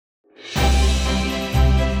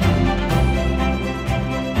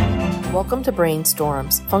Welcome to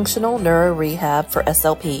Brainstorms, Functional Neuro Rehab for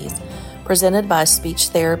SLPs, presented by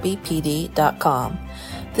SpeechTherapyPD.com.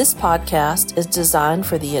 This podcast is designed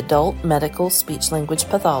for the adult medical speech-language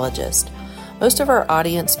pathologist. Most of our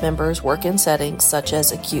audience members work in settings such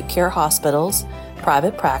as acute care hospitals,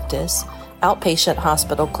 private practice, outpatient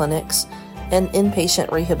hospital clinics, and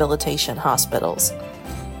inpatient rehabilitation hospitals.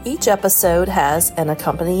 Each episode has an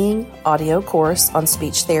accompanying audio course on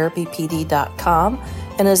SpeechTherapyPD.com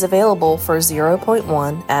and is available for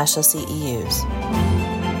 0.1 ASHA CEUs.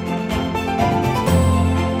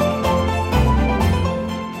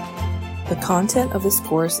 The content of this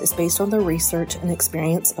course is based on the research and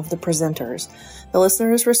experience of the presenters. The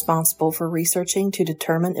listener is responsible for researching to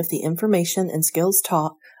determine if the information and skills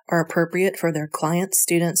taught are appropriate for their clients,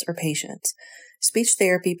 students, or patients.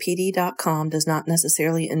 SpeechTherapyPD.com does not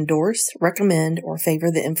necessarily endorse, recommend, or favor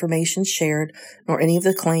the information shared, nor any of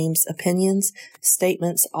the claims, opinions,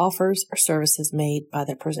 statements, offers, or services made by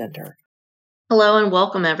the presenter. Hello and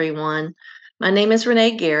welcome, everyone. My name is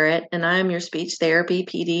Renee Garrett, and I am your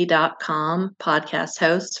SpeechTherapyPD.com podcast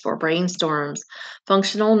host for Brainstorms,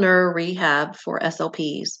 Functional Neuro Rehab for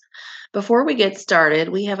SLPs. Before we get started,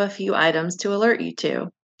 we have a few items to alert you to.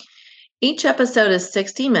 Each episode is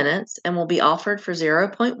 60 minutes and will be offered for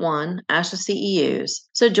 0.1 ASHA CEUs.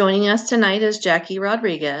 So joining us tonight is Jackie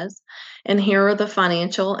Rodriguez, and here are the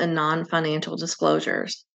financial and non-financial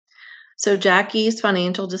disclosures. So Jackie's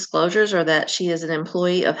financial disclosures are that she is an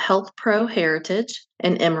employee of Health Pro Heritage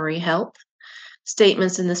and Emory Health.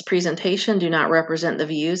 Statements in this presentation do not represent the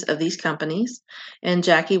views of these companies, and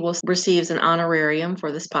Jackie receives an honorarium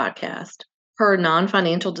for this podcast. Her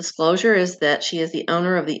non-financial disclosure is that she is the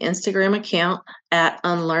owner of the Instagram account at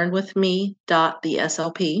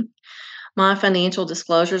unlearnwithme.theslp. My financial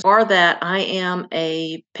disclosures are that I am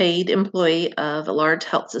a paid employee of a large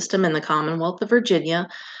health system in the Commonwealth of Virginia,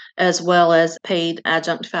 as well as paid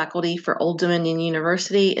adjunct faculty for Old Dominion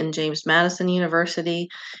University and James Madison University,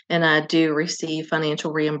 and I do receive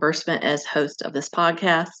financial reimbursement as host of this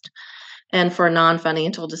podcast. And for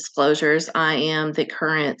non-financial disclosures, I am the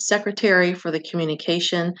current secretary for the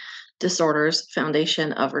Communication Disorders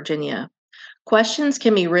Foundation of Virginia. Questions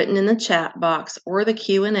can be written in the chat box or the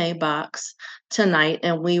Q&A box tonight,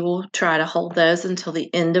 and we will try to hold those until the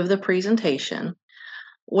end of the presentation.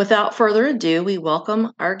 Without further ado, we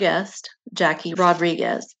welcome our guest, Jackie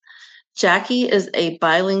Rodriguez. Jackie is a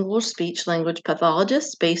bilingual speech-language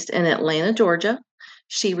pathologist based in Atlanta, Georgia.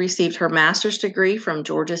 She received her master's degree from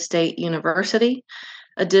Georgia State University.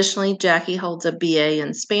 Additionally, Jackie holds a BA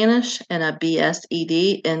in Spanish and a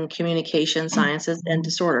BSED in Communication Sciences and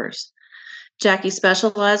Disorders. Jackie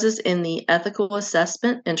specializes in the ethical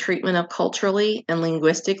assessment and treatment of culturally and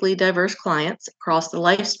linguistically diverse clients across the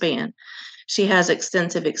lifespan. She has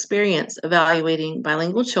extensive experience evaluating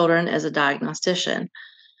bilingual children as a diagnostician.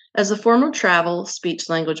 As a former travel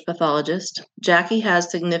speech-language pathologist, Jackie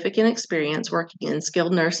has significant experience working in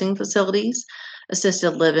skilled nursing facilities,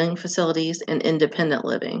 assisted living facilities, and independent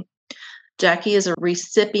living. Jackie is a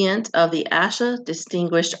recipient of the ASHA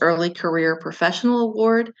Distinguished Early Career Professional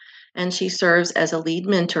Award, and she serves as a lead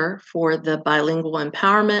mentor for the Bilingual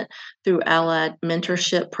Empowerment through Allied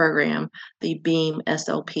Mentorship Program, the BEAM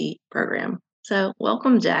SLP program. So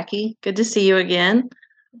welcome, Jackie. Good to see you again.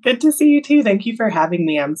 Good to see you too. Thank you for having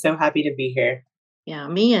me. I'm so happy to be here. Yeah,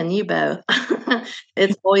 me and you both.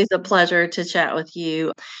 It's always a pleasure to chat with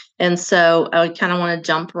you. And so I kind of want to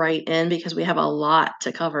jump right in because we have a lot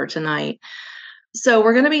to cover tonight. So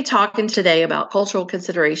we're going to be talking today about cultural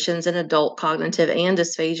considerations in adult cognitive and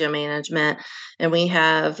dysphagia management. And we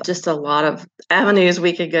have just a lot of avenues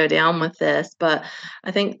we could go down with this. But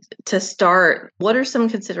I think to start, what are some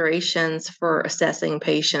considerations for assessing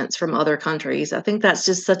patients from other countries? I think that's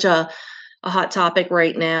just such a hot topic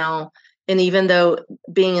right now. And even though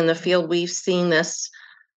being in the field, we've seen this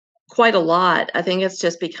quite a lot, I think it's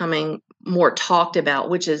just becoming more talked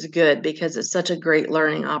about, which is good because it's such a great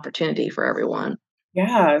learning opportunity for everyone.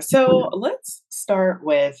 Yeah, so let's start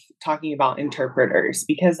with talking about interpreters,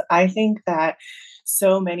 because I think that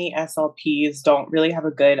so many SLPs don't really have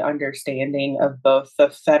a good understanding of both the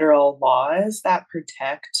federal laws that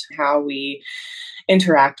protect how we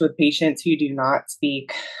interact with patients who do not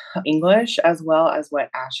speak English, as well as what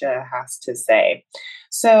ASHA has to say.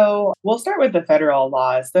 So we'll start with the federal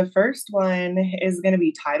laws. The first one is going to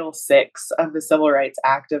be Title VI of the Civil Rights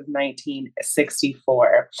Act of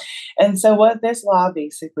 1964. And so what this law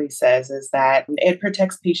basically says is that it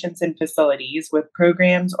protects patients in facilities with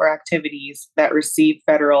programs or activities that receive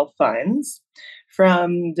federal funds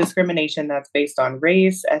from discrimination that's based on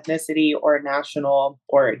race, ethnicity, or national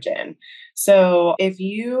origin. So if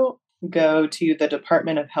you go to the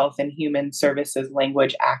Department of Health and Human Services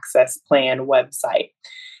Language Access Plan website.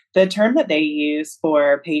 The term that they use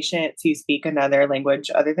for patients who speak another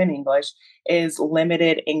language other than English is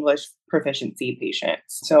limited English proficiency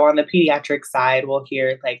patients. So on the pediatric side, we'll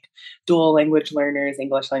hear like dual language learners,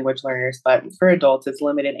 English language learners, but for adults, it's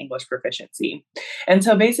limited English proficiency. And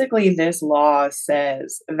so basically, this law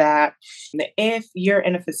says that if you're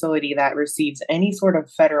in a facility that receives any sort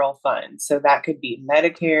of federal funds, so that could be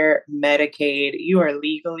Medicare, Medicaid, you are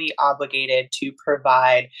legally obligated to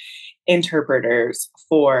provide interpreters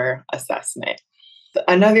for assessment.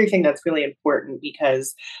 Another thing that's really important,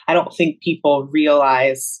 because I don't think people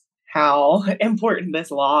realize how important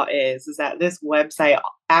this law is that this website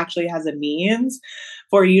actually has a means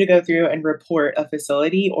for you to go through and report a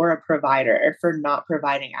facility or a provider for not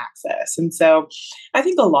providing access. And so I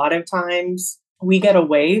think a lot of times we get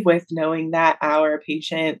away with knowing that our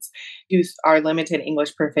patients who are limited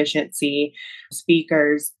English proficiency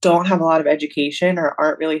speakers don't have a lot of education or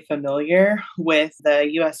aren't really familiar with the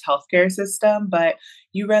US healthcare system, but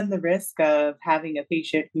you run the risk of having a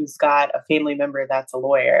patient who's got a family member that's a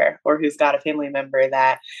lawyer, or who's got a family member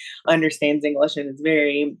that understands English and is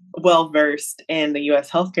very well versed in the US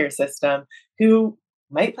healthcare system, who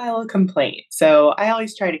might file a complaint. So I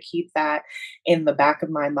always try to keep that in the back of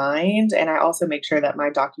my mind. And I also make sure that my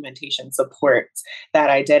documentation supports that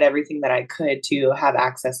I did everything that I could to have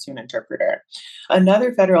access to an interpreter.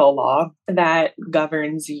 Another federal law that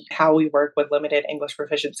governs how we work with limited English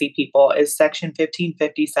proficiency people is Section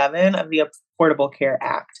 1557 of the Affordable Care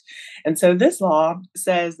Act. And so this law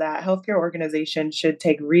says that healthcare organizations should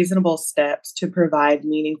take reasonable steps to provide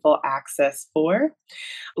meaningful access for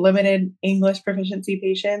limited English proficiency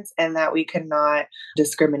patients, and that we cannot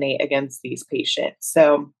discriminate against these patients.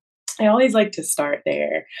 So I always like to start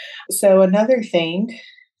there. So another thing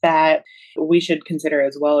that we should consider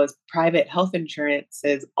as well as private health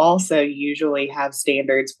insurances also usually have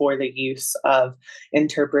standards for the use of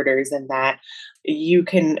interpreters, and that you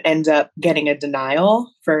can end up getting a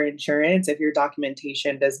denial for insurance if your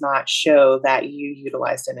documentation does not show that you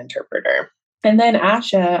utilized an interpreter. And then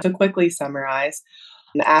ASHA, to quickly summarize,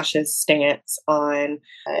 ASHA's stance on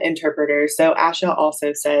interpreters. So ASHA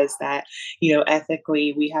also says that,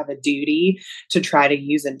 ethically, we have a duty to try to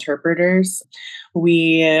use interpreters.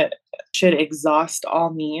 We should exhaust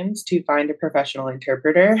all means to find a professional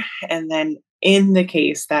interpreter. And then in the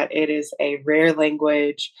case that it is a rare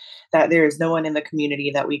language, that there is no one in the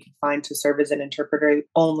community that we could find to serve as an interpreter,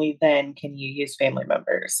 only then can you use family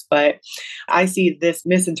members. But I see this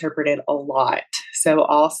misinterpreted a lot. So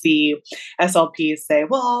I'll see SLPs say,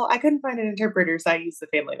 well, I couldn't find an interpreter, so I used the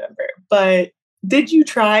family member. But did you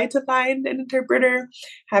try to find an interpreter?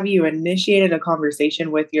 Have you initiated a conversation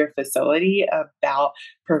with your facility about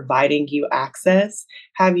providing you access?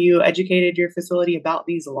 Have you educated your facility about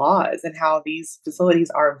these laws and how these facilities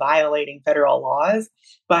are violating federal laws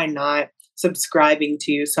by not subscribing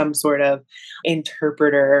to some sort of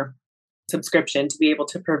interpreter subscription to be able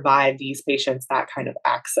to provide these patients that kind of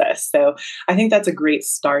access? So I think that's a great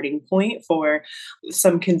starting point for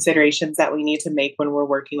some considerations that we need to make when we're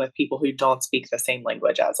working with people who don't speak the same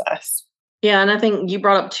language as us. Yeah, and I think you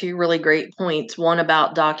brought up two really great points. One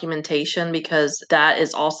about documentation, because that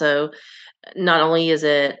is also, not only is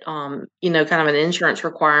it, kind of an insurance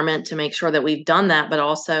requirement to make sure that we've done that, but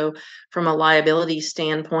also from a liability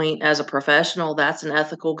standpoint as a professional, that's an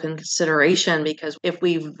ethical consideration, because if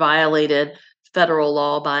we've violated federal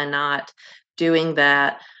law by not doing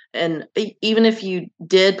that, and even if you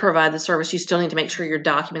did provide the service, you still need to make sure you're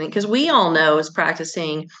documenting, because we all know as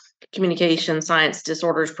practicing communication science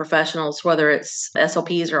disorders professionals, whether it's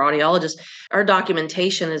SLPs or audiologists, our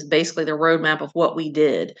documentation is basically the roadmap of what we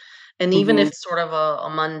did. And even if it's sort of a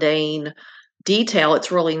mundane detail,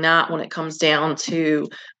 it's really not when it comes down to,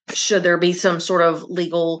 should there be some sort of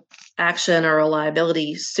legal action or a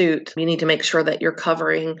liability suit, you need to make sure that you're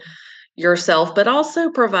covering yourself, but also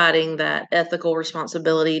providing that ethical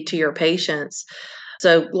responsibility to your patients.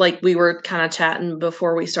 So like we were kind of chatting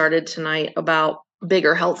before we started tonight about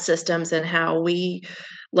bigger health systems and how we,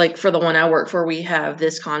 like for the one I work for, we have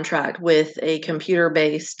this contract with a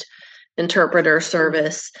computer-based interpreter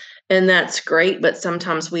service. And that's great, but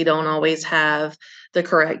sometimes we don't always have the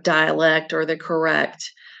correct dialect or the correct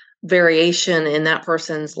variation in that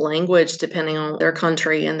person's language, depending on their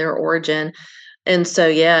country and their origin. And so,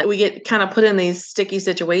 yeah, we get kind of put in these sticky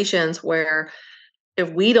situations where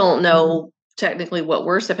if we don't know technically what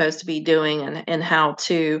we're supposed to be doing and how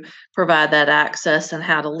to provide that access and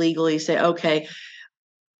how to legally say, okay,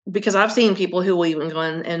 because I've seen people who will even go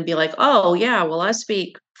in and be like, oh, yeah, well, I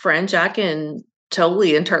speak French. I can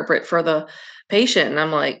totally interpret for the patient. And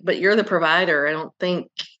I'm like, but you're the provider. I don't think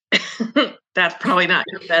that's probably not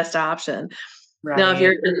your best option. Now, if Right.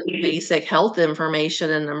 you're just basic health information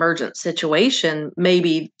in an emergent situation,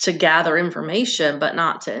 maybe to gather information, but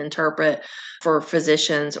not to interpret for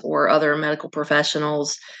physicians or other medical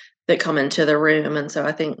professionals that come into the room. And so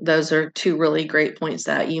I think those are two really great points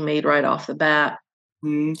that you made right off the bat.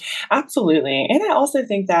 Mm, absolutely. And I also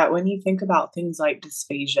think that when you think about things like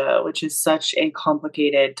dysphagia, which is such a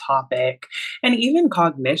complicated topic, and even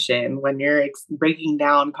cognition, when you're breaking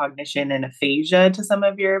down cognition and aphasia to some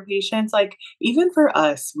of your patients, like even for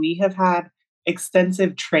us, we have had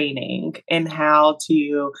extensive training in how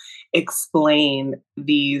to explain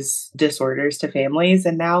these disorders to families.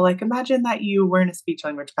 And now, like, imagine that you weren't a speech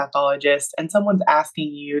language pathologist and someone's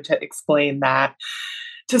asking you to explain that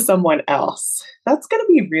to someone else. That's going to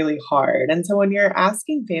be really hard. And so when you're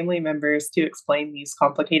asking family members to explain these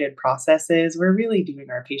complicated processes, we're really doing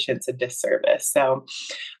our patients a disservice. So,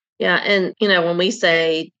 Yeah. And, when we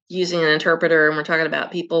say using an interpreter and we're talking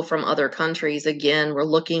about people from other countries, again, we're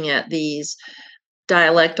looking at these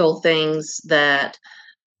dialectal things that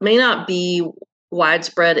may not be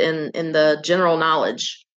widespread in the general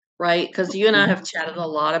knowledge, right? Because you and I mhm, have chatted a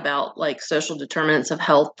lot about like social determinants of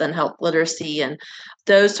health and health literacy, and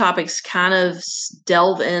those topics kind of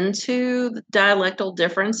delve into the dialectal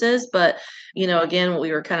differences. But again, what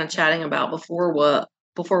we were kind of chatting about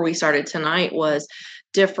before we started tonight was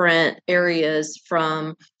different areas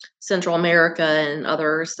from Central America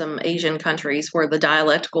and some Asian countries where the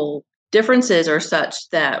dialectical differences are such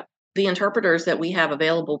that the interpreters that we have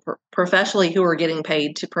available professionally who are getting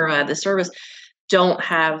paid to provide the service don't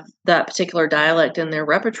have that particular dialect in their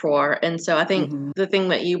repertoire. And so I think mhm. the thing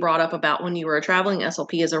that you brought up about when you were a traveling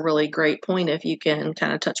SLP is a really great point if you can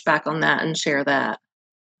kind of touch back on that and share that.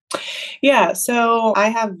 Yeah, so I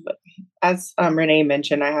have, as Renee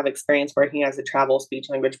mentioned, I have experience working as a travel speech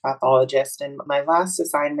language pathologist. And my last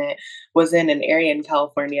assignment was in an area in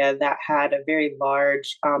California that had a very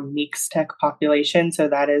large Mixtec population. So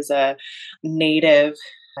that is a native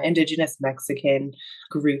indigenous Mexican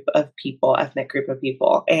group of people, ethnic group of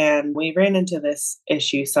people. And we ran into this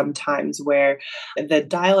issue sometimes where the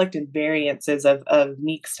dialect and variances of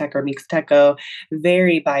Mixtec or Mixteco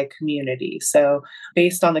vary by community. So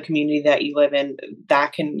based on the community that you live in,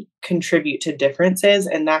 that can contribute to differences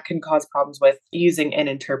and that can cause problems with using an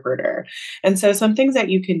interpreter. And so some things that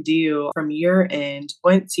you can do from your end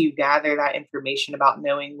once you gather that information about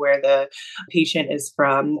knowing where the patient is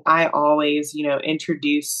from, I always,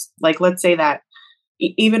 introduce, like, let's say that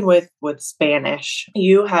even with Spanish,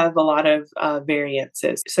 you have a lot of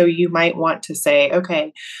variances. So you might want to say,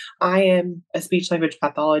 okay, I am a speech language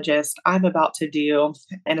pathologist. I'm about to do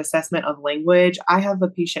an assessment of language. I have a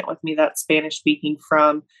patient with me that's Spanish speaking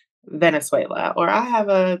from Venezuela, or I have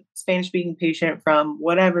a Spanish speaking patient from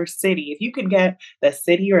whatever city. If you could get the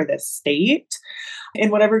city or the state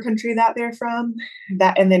in whatever country that they're from,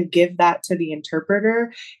 that, and then give that to the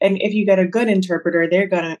interpreter. And if you get a good interpreter, they're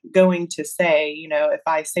going to say, if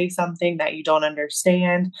I say something that you don't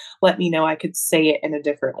understand, let me know. I could say it in a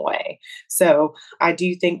different way. So I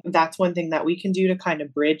do think that's one thing that we can do to kind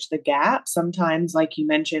of bridge the gap. Sometimes, like you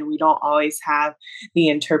mentioned, we don't always have the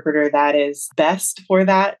interpreter that is best for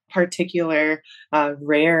that particular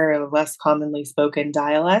rare, less commonly spoken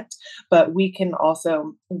dialect, but we can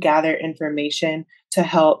also gather information to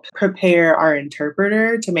help prepare our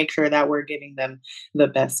interpreter to make sure that we're giving them the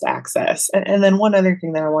best access. And then one other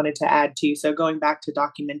thing that I wanted to add to, so going back to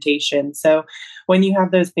documentation. So when you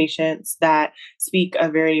have those patients that speak a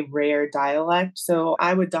very rare dialect, so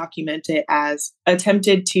I would document it as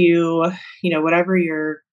attempted to, whatever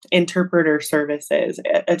your interpreter services,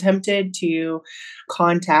 attempted to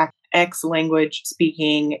contact X language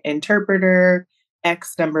speaking interpreter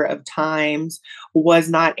X number of times, was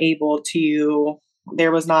not able to,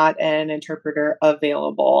 there was not an interpreter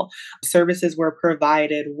available. Services were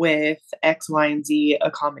provided with X, Y, and Z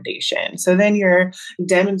accommodation. So then you're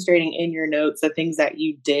demonstrating in your notes the things that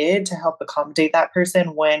you did to help accommodate that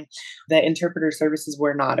person when the interpreter services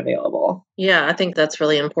were not available. Yeah, I think that's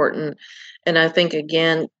really important. And I think,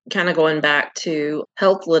 again, kind of going back to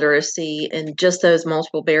health literacy and just those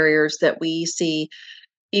multiple barriers that we see,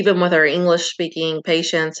 even with our English speaking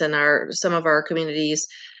patients and some of our communities,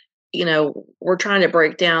 we're trying to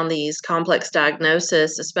break down these complex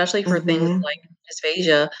diagnoses, especially for things Mhm. like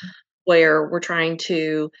dysphagia, where we're trying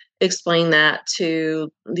to explain that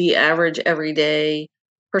to the average everyday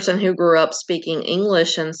person who grew up speaking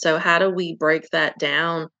English. And so how do we break that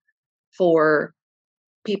down for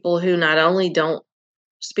people who not only don't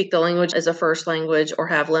speak the language as a first language or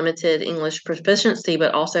have limited English proficiency,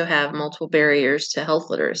 but also have multiple barriers to health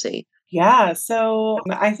literacy? Yeah, so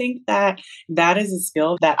I think that that is a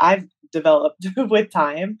skill that I've developed with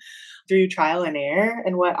time through trial and error.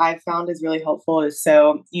 And what I've found is really helpful is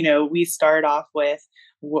we start off with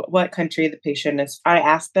what country the patient is. I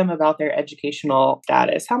ask them about their educational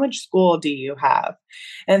status. How much school do you have?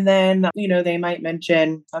 And then, they might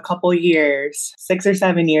mention a couple years, 6 or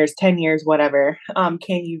 7 years, 10 years, whatever.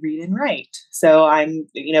 Can you read and write? So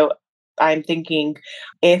I'm thinking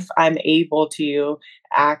if I'm able to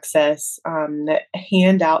access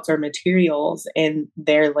handouts or materials in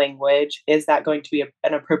their language, is that going to be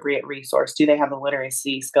an appropriate resource? Do they have the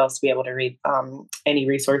literacy skills to be able to read any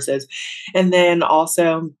resources? And then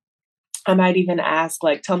also, I might even ask,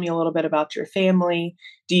 like, tell me a little bit about your family.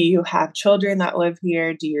 Do you have children that live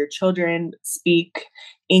here? Do your children speak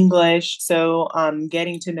English? So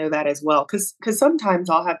getting to know that as well. Because sometimes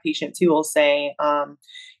I'll have patients who will say,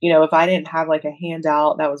 if I didn't have like a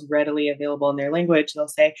handout that was readily available in their language, they'll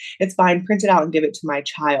say, it's fine, print it out and give it to my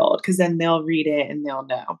child, because then they'll read it and they'll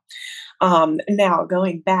know. Now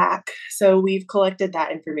going back, so we've collected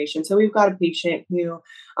that information. So we've got a patient who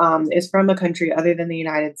is from a country other than the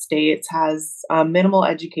United States, has minimal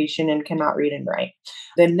education and cannot read and write.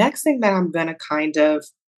 The next thing that I'm going to kind of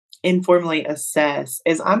informally assess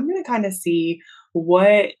is I'm going to kind of see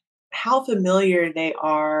how familiar they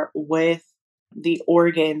are with the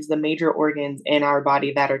organs, the major organs in our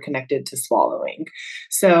body that are connected to swallowing.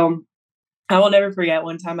 So I will never forget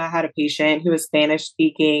one time I had a patient who was Spanish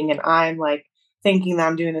speaking, and I'm like thinking that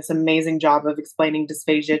I'm doing this amazing job of explaining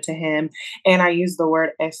dysphagia to him. And I used the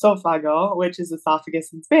word esophago, which is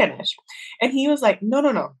esophagus in Spanish. And he was like, no,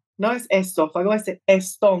 no es esophago, es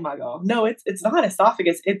estómago. No, it's not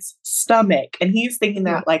esophagus, it's stomach. And he's thinking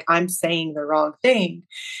that like I'm saying the wrong thing.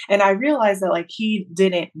 And I realized that like he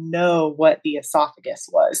didn't know what the esophagus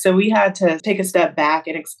was. So we had to take a step back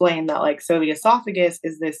and explain that like, so the esophagus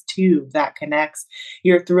is this tube that connects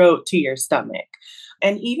your throat to your stomach.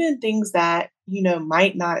 And even things that,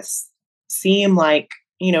 might not seem like,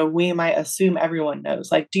 we might assume everyone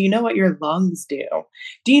knows. Like, do you know what your lungs do?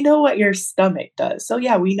 Do you know what your stomach does? So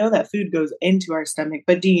yeah, we know that food goes into our stomach,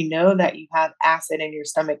 but do you know that you have acid in your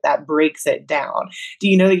stomach that breaks it down? Do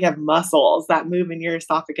you know that you have muscles that move in your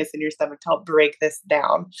esophagus and your stomach to help break this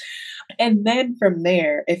down? And then from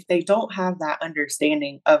there, if they don't have that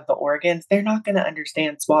understanding of the organs, they're not going to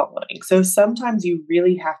understand swallowing. So sometimes you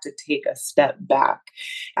really have to take a step back.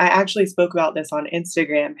 I actually spoke about this on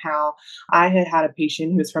Instagram, how I had a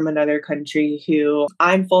patient who's from another country who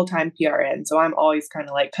I'm full-time PRN. So I'm always kind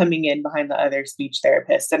of like coming in behind the other speech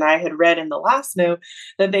therapists. And I had read in the last note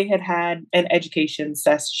that they had an education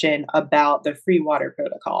session about the free water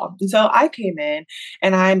protocol. And so I came in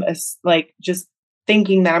and I'm just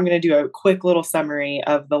thinking that I'm going to do a quick little summary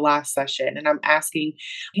of the last session. And I'm asking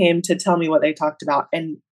him to tell me what they talked about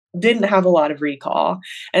and didn't have a lot of recall.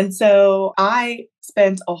 And so I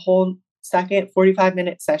spent a whole second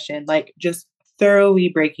 45-minute session, like just thoroughly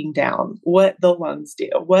breaking down what the lungs do,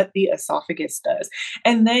 what the esophagus does.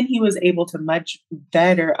 And then he was able to much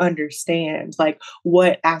better understand like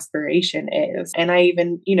what aspiration is. And I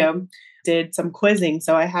even, did some quizzing.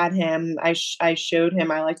 So I had him, I showed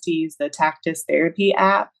him, I like to use the Tactus Therapy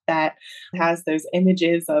app that has those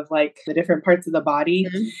images of like the different parts of the body.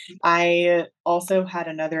 Mm-hmm. I also had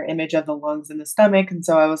another image of the lungs and the stomach. And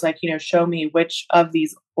so I was like, show me which of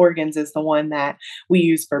these organs is the one that we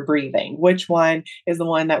use for breathing, which one is the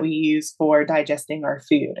one that we use for digesting our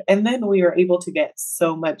food. And then we were able to get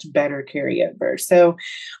so much better carryover. So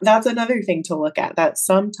that's another thing to look at, that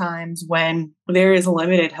sometimes when there is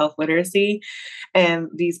limited health literacy and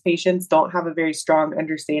these patients don't have a very strong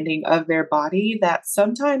understanding of their body, that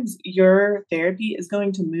sometimes your therapy is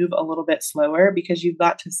going to move a little bit slower because you've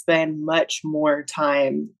got to spend much more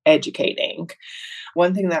time educating.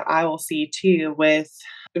 One thing that I will see too with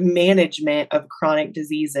management of chronic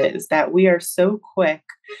diseases, that we are so quick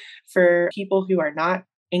for people who are not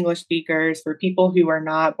English speakers, for people who are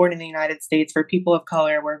not born in the United States, for people of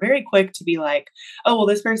color, we're very quick to be like, oh, well,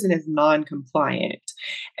 this person is non-compliant.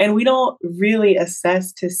 And we don't really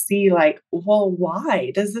assess to see like, well,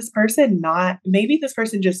 why does this person not, maybe this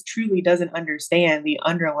person just truly doesn't understand the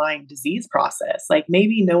underlying disease process. Like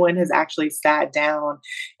maybe no one has actually sat down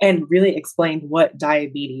and really explained what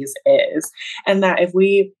diabetes is. And that if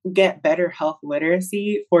we get better health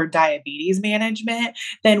literacy for diabetes management,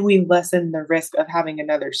 then we lessen the risk of having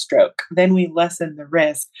another stroke. Then we lessen the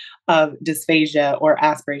risk of dysphagia or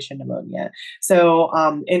aspiration pneumonia. So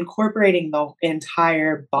incorporating the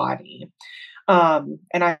entire body. And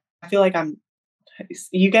I feel like I'm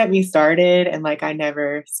you get me started and like I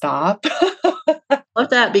never stop. Love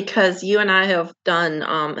that because you and I have done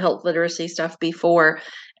health literacy stuff before,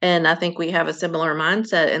 and I think we have a similar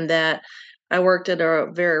mindset in that I worked at a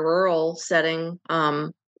very rural setting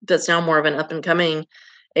that's now more of an up and coming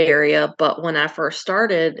area. But when I first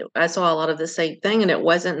started, I saw a lot of the same thing, and it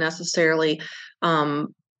wasn't necessarily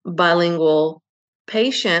bilingual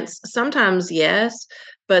patients. Sometimes, yes,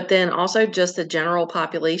 but then also just the general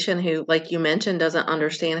population who, like you mentioned, doesn't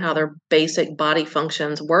understand how their basic body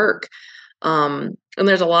functions work. And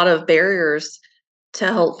there's a lot of barriers to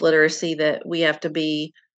health literacy that we have to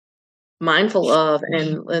be mindful of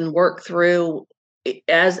and work through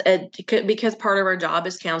because part of our job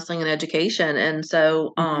is counseling and education. And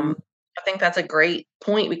so I think that's a great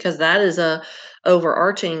point because that is a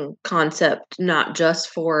overarching concept, not just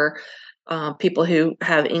for people who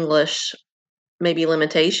have English maybe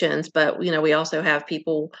limitations, but we also have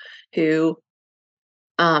people who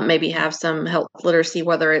maybe have some health literacy,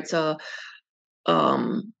 whether it's a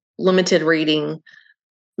limited reading.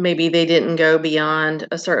 Maybe they didn't go beyond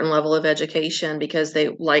a certain level of education because they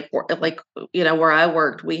like where I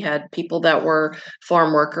worked, we had people that were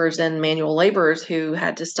farm workers and manual laborers who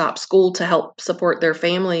had to stop school to help support their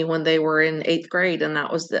family when they were in 8th grade, and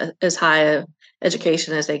that was as high a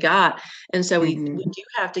education as they got. And so we do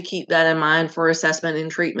have to keep that in mind for assessment and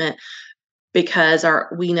treatment because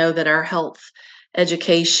we know that our health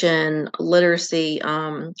education, literacy,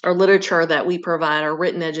 or literature that we provide, our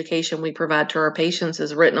written education we provide to our patients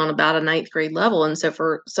is written on about a 9th grade level. And so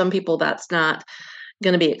for some people, that's not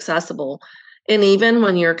going to be accessible. And even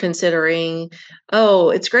when you're considering, oh,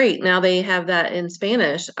 it's great, now they have that in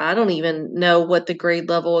Spanish, I don't even know what the grade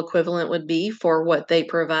level equivalent would be for what they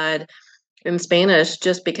provide in Spanish.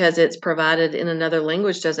 Just because it's provided in another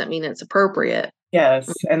language doesn't mean it's appropriate.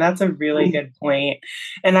 Yes, and that's a really good point.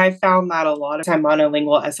 And I found that a lot of time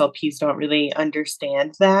monolingual SLPs don't really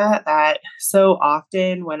understand that so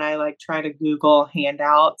often when I like try to Google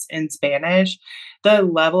handouts in Spanish, the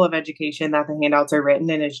level of education that the handouts are written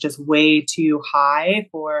in is just way too high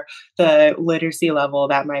for the literacy level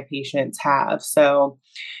that my patients have. So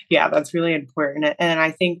yeah, that's really important. And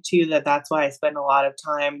I think too that that's why I spend a lot of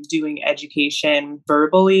time doing education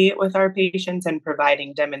verbally with our patients and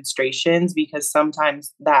providing demonstrations, because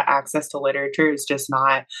sometimes that access to literature is just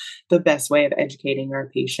not the best way of educating our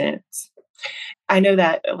patients. I know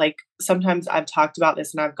that like sometimes I've talked about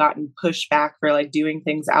this and I've gotten pushback for like doing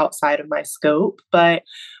things outside of my scope. But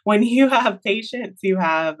when you have patients who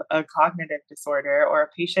have a cognitive disorder or a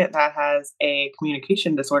patient that has a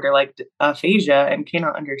communication disorder like aphasia and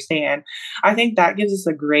cannot understand, I think that gives us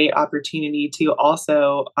a great opportunity to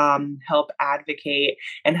also help advocate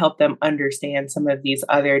and help them understand some of these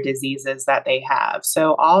other diseases that they have.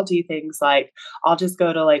 So I'll do things like I'll just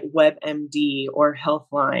go to like WebMD or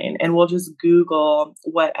Healthline and we'll just Google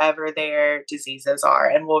whatever their diseases are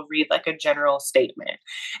and we'll read like a general statement,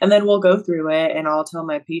 and then we'll go through it and I'll tell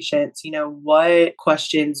my patients, what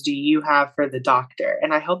questions do you have for the doctor,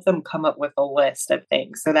 and I help them come up with a list of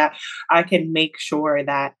things so that I can make sure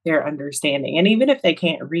that they're understanding. And even if they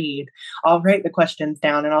can't read, I'll write the questions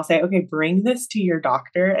down and I'll say, okay, bring this to your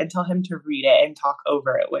doctor and tell him to read it and talk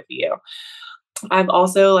over it with you. I've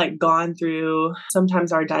also like gone through,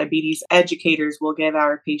 sometimes our diabetes educators will give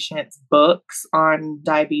our patients books on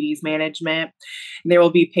diabetes management. And there will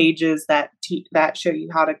be pages that that show you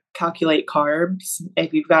how to calculate carbs.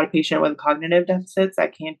 If you've got a patient with cognitive deficits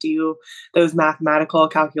that can't do those mathematical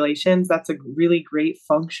calculations, that's a really great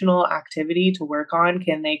functional activity to work on.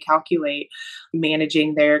 Can they calculate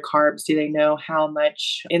managing their carbs? Do they know how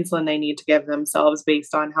much insulin they need to give themselves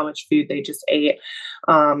based on how much food they just ate?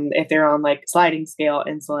 If they're on like sliding scale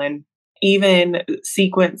insulin, even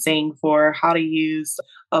sequencing for how to use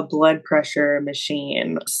a blood pressure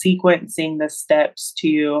machine, sequencing the steps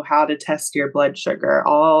to how to test your blood sugar,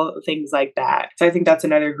 all things like that. So I think that's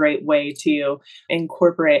another great way to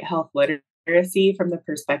incorporate health literacy from the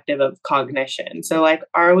perspective of cognition. So like,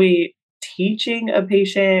 are we teaching a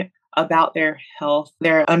patient about their health,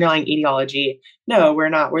 their underlying etiology? No, we're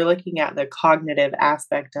not. We're looking at the cognitive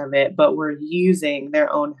aspect of it, but we're using their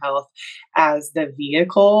own health as the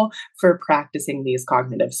vehicle for practicing these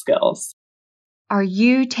cognitive skills. Are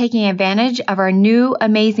you taking advantage of our new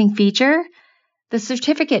amazing feature? The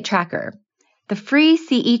Certificate Tracker. The free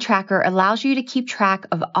CE Tracker allows you to keep track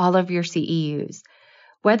of all of your CEUs,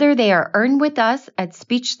 whether they are earned with us at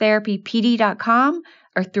speechtherapypd.com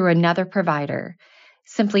or through another provider.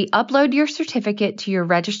 Simply upload your certificate to your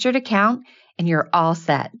registered account and you're all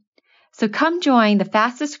set. So come join the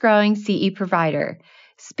fastest growing CE provider,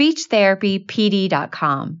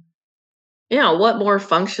 speechtherapypd.com. Yeah, what more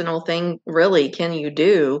functional thing really can you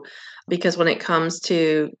do? Because when it comes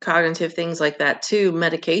to cognitive things like that too,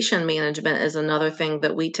 medication management is another thing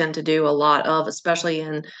that we tend to do a lot of, especially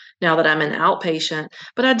in now that I'm an outpatient.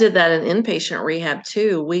 But I did that in inpatient rehab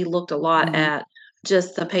too. We looked a lot Mhm. at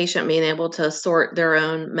just the patient being able to sort their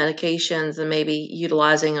own medications and maybe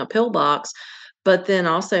utilizing a pill box. But then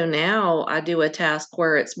also now I do a task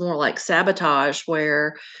where it's more like sabotage,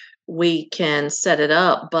 where we can set it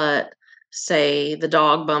up, but say the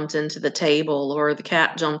dog bumped into the table or the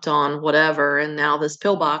cat jumped on whatever, and now this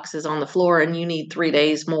pillbox is on the floor and you need 3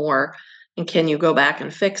 days more. And can you go back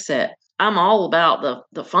and fix it? I'm all about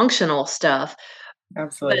the functional stuff, but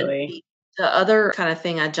Absolutely. the other kind of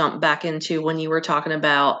thing I jumped back into when you were talking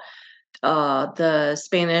about the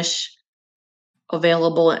Spanish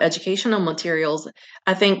available educational materials.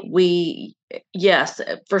 I think yes,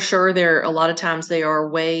 for sure, there a lot of times they are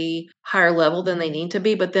way higher level than they need to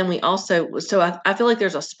be, but then we also, so I feel like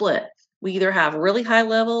there's a split. We either have really high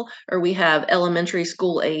level or we have elementary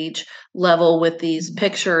school age level with these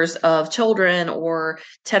pictures of children or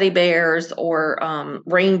teddy bears or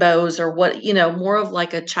rainbows or what, more of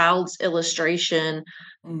like a child's illustration,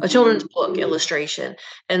 a children's Mhm. book illustration.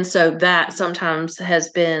 And so that sometimes has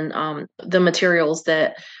been the materials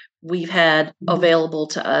that we've had available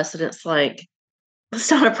to us. And it's like,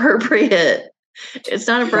 it's not appropriate. It's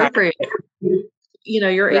not Right. appropriate.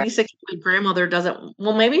 Your Right. 86-year-old grandmother doesn't,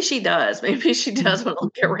 well, maybe she does. Maybe she does want to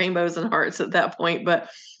look at rainbows and hearts at that point. But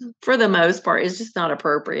for the most part, it's just not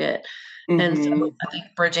appropriate. And so Mhm. I think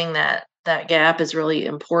bridging that gap is really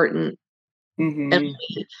important. And Mhm.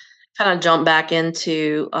 kind of jump back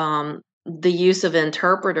into the use of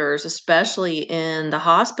interpreters, especially in the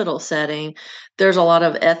hospital setting. There's a lot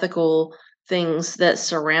of ethical things that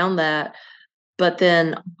surround that. But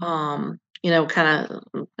then, kind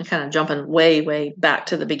of jumping way, way back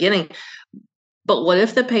to the beginning. But what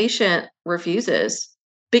if the patient refuses?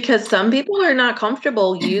 Because some people are not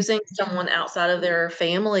comfortable using someone outside of their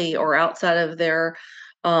family or outside of their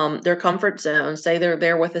comfort zone. Say they're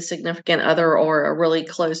there with a significant other or a really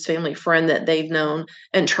close family friend that they've known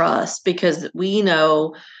and trust, because we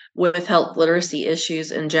know with health literacy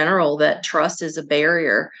issues in general that trust is a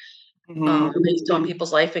barrier Mhm. based on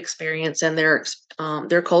people's life experience and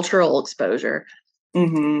their cultural exposure.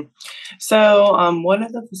 Mhm. So, one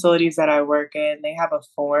of the facilities that I work in, they have a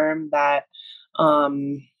form that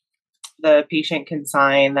um, the patient can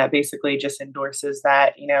sign that basically just endorses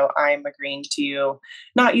that, I'm agreeing to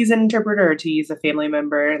not use an interpreter or to use a family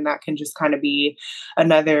member. And that can just kind of be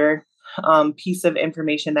another piece of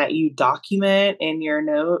information that you document in your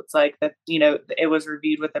notes, like that, it was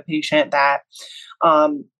reviewed with the patient that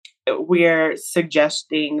um, we're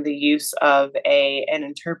suggesting the use of an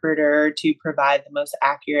interpreter to provide the most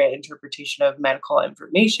accurate interpretation of medical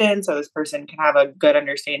information so this person can have a good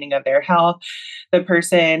understanding of their health. The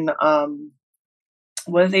person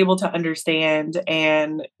was able to understand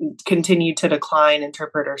and continue to decline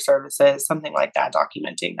interpreter services, something like that,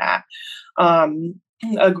 documenting that.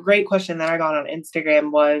 A great question that I got on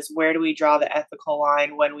Instagram was, where do we draw the ethical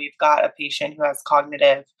line when we've got a patient who has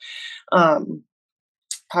um,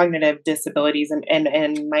 cognitive disabilities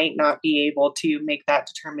and might not be able to make that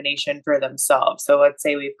determination for themselves. So let's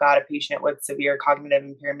say we've got a patient with severe cognitive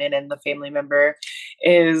impairment and the family member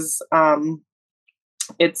is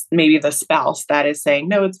it's maybe the spouse that is saying,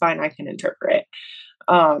 no, it's fine, I can interpret.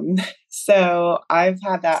 Um, so I've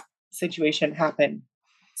had that situation happen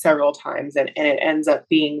several times, and it ends up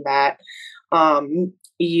being that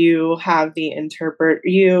you have the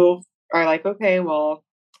you are like, okay, well,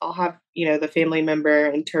 I'll have, the family member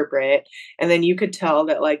interpret. And then you could tell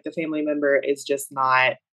that like the family member is just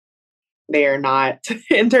not, they are not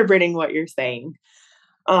interpreting what you're saying.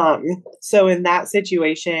 So in that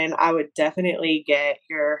situation, I would definitely get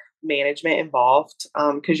your management involved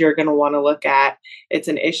because you're going to want to look at, it's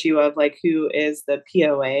an issue of like who is the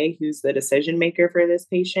POA, who's the decision maker for this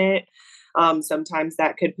patient. Sometimes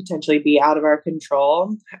that could potentially be out of our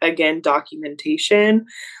control. Again, documentation.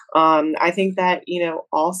 I think that,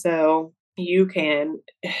 also you can,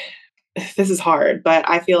 this is hard, but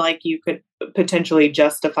I feel like you could potentially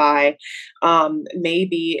justify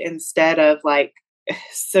maybe instead of like,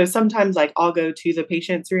 so sometimes like I'll go to the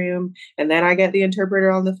patient's room and then I get the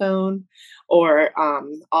interpreter on the phone, or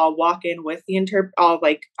I'll walk in with the I'll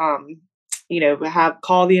like have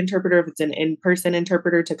call the interpreter if it's an in-person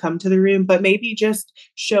interpreter to come to the room, but maybe just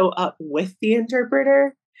show up with the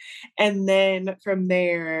interpreter. And then from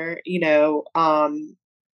there,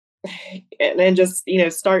 and just,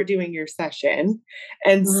 start doing your session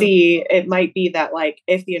and Mhm. see. It might be that, like,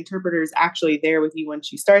 if the interpreter is actually there with you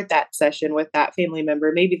once you start that session with that family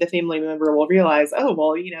member, maybe the family member will realize, oh,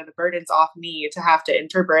 well, the burden's off me to have to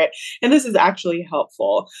interpret, and this is actually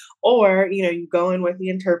helpful. Or, you go in with the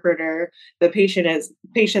interpreter, the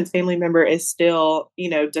patient's family member is still,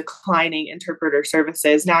 declining interpreter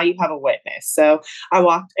services. Now you have a witness. So I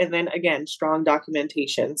walked, and then again, strong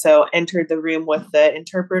documentation. So entered the room with the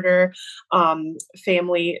interpreter.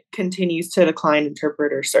 Family continues to decline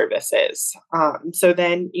interpreter services. So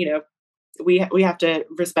then, we have to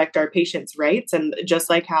respect our patient's rights. And just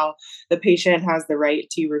like how the patient has the right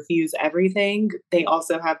to refuse everything, they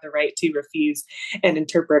also have the right to refuse an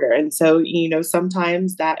interpreter. And so,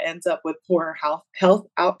 sometimes that ends up with poor health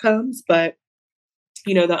outcomes, but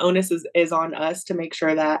the onus is on us to make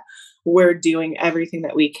sure that we're doing everything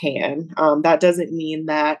that we can. That doesn't mean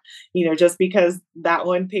that, just because that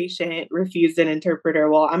one patient refused an interpreter,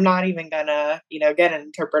 well, I'm not even gonna, get an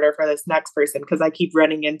interpreter for this next person because I keep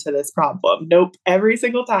running into this problem. Nope. Every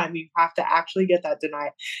single time you have to actually get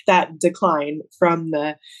that decline from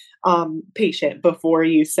the patient before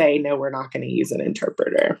you say, no, we're not going to use an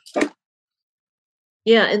interpreter.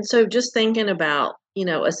 Yeah. And so just thinking about,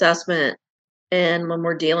 assessment, and when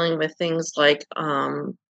we're dealing with things like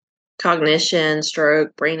cognition,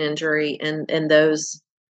 stroke, brain injury, and those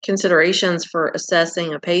considerations for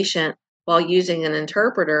assessing a patient while using an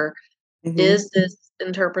interpreter, Mm-hmm. is this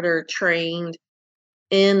interpreter trained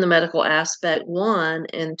in the medical aspect, one?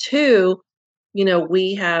 And two,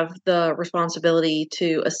 we have the responsibility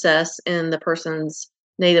to assess in the person's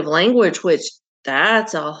native language, which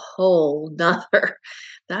that's a whole nother,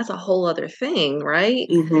 that's a whole other thing, right?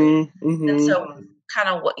 Mm-hmm. And Mm-hmm. so kind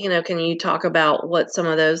of what, can you talk about what some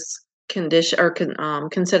of those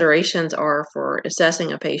considerations are for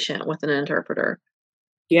assessing a patient with an interpreter?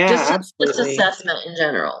 Yeah, Just absolutely. assessment in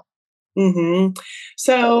general. Mm-hmm.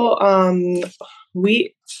 So,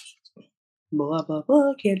 we blah blah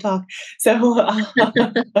blah, can't talk. So,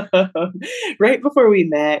 right before we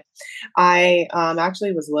met, I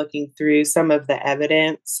actually was looking through some of the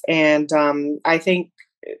evidence, and I think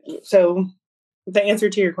so. The answer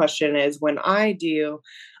to your question is, when I do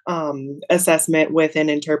assessment with an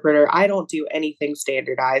interpreter, I don't do anything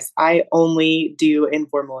standardized. I only do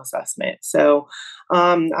informal assessment. So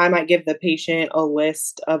I might give the patient a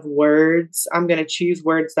list of words. I'm going to choose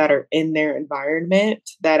words that are in their environment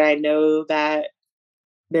that I know that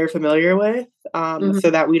they're familiar with, Mhm, so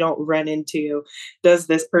that we don't run into, does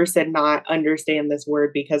this person not understand this word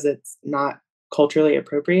because it's not culturally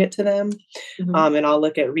appropriate to them? mhm, And I'll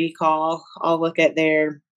look at recall. I'll look at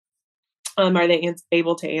their, are they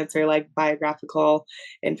able to answer like biographical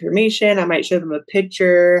information? I might show them a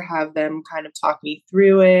picture, have them kind of talk me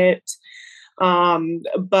through it.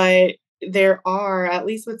 But there are, at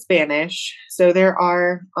least with Spanish, so there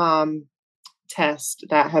are tests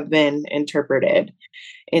that have been interpreted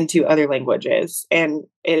into other languages. And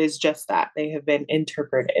it is just that they have been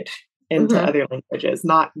interpreted into mhm. other languages,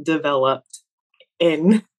 not developed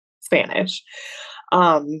in Spanish.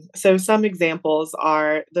 So some examples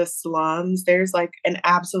are the slums. There's like an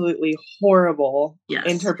absolutely horrible Yes.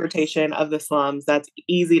 interpretation of the slums that's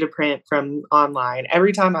easy to print from online.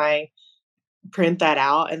 Every time I print that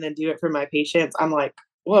out and then do it for my patients, I'm like,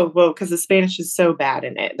 whoa, whoa, because the Spanish is so bad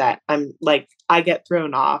in it that I'm like, I get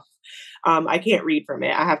thrown off. I can't read from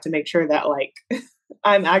it. I have to make sure that like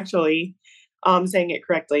I'm actually saying it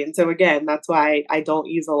correctly. And so again, that's why I don't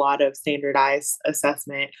use a lot of standardized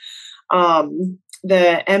assessment.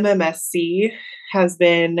 The MMSC has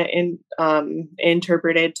been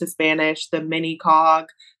interpreted to Spanish, the mini cog,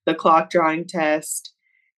 the clock drawing test,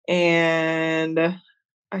 and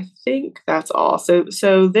I think that's all.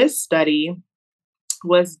 So this study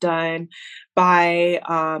was done by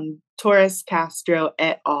Torres Castro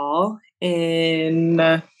et al. In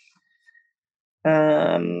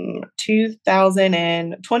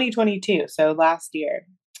 2022, so last year.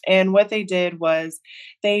 And what they did was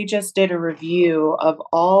they just did a review of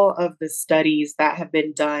all of the studies that have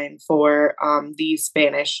been done for these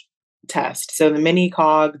Spanish tests. So the mini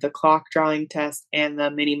cog, the clock drawing test, and the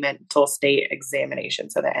mini mental state examination,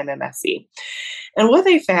 so the MMSE. And what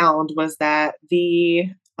they found was that the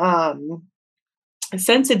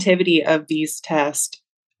sensitivity of these tests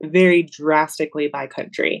vary drastically by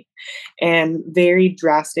country and very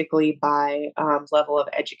drastically by level of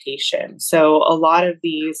education. So, a lot of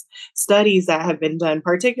these studies that have been done,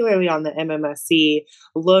 particularly on the MMSC,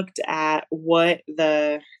 looked at what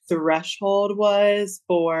the threshold was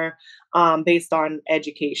for based on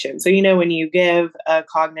education. So, when you give a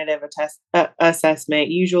cognitive assessment,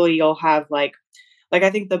 usually you'll have like like, I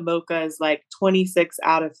think the MOCA is like 26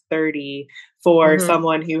 out of 30 for Mhm.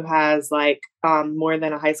 someone who has like more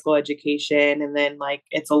than a high school education. And then like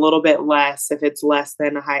it's a little bit less if it's less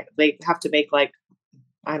than a high, they have to make like,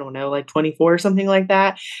 I don't know, like 24 or something like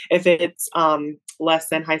that, if it's less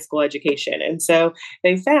than high school education. And so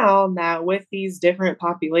they found that with these different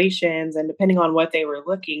populations, and depending on what they were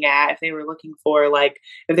looking at, if they were looking for like,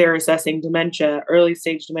 if they were assessing dementia, early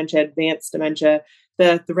stage dementia, advanced dementia,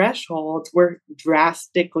 the thresholds were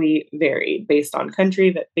drastically varied based on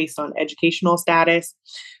country, but based on educational status.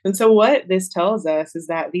 And so what this tells us is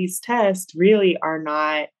that these tests really are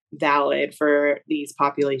not valid for these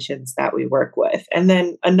populations that we work with. And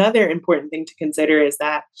then another important thing to consider is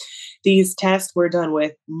that these tests were done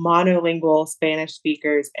with monolingual Spanish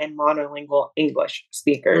speakers and monolingual English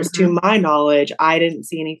speakers. Mhm. To my knowledge, I didn't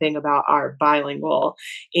see anything about our bilingual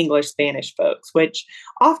English Spanish folks, which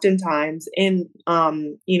oftentimes in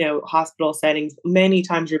hospital settings, many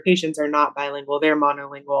times your patients are not bilingual, they're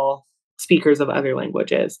monolingual speakers of other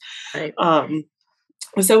languages. Right.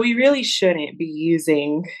 So we really shouldn't be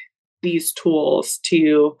using these tools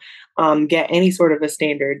to get any sort of a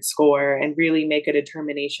standard score and really make a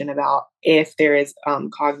determination about if there is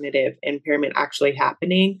cognitive impairment actually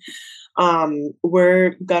happening.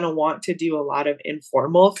 We're going to want to do a lot of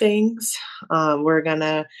informal things. We're going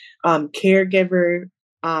to caregiver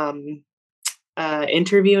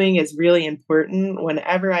interviewing is really important.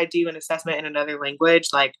 Whenever I do an assessment in another language,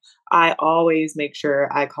 like I always make sure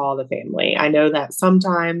I call the family. I know that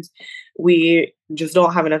sometimes we just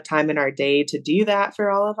don't have enough time in our day to do that for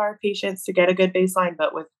all of our patients to get a good baseline.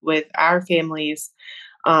 But with our families,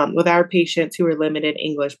 with our patients who are limited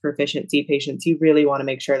English proficiency patients, you really want to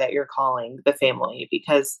make sure that you're calling the family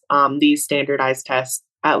because these standardized tests,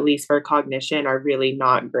 at least for cognition, are really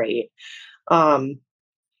not great.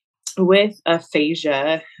 With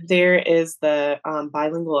aphasia, there is the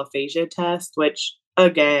bilingual aphasia test, which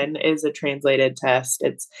again is a translated test.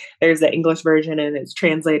 There's the English version and it's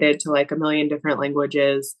translated to like a million different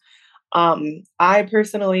languages. I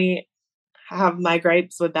personally have my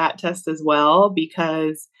gripes with that test as well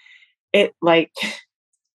because it like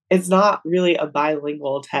it's not really a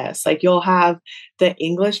bilingual test. Like you'll have the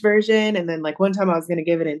English version, and then like one time I was going to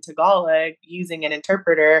give it in Tagalog using an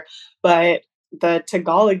interpreter, but the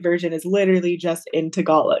Tagalog version is literally just in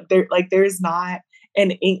Tagalog. There's not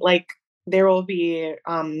like there will be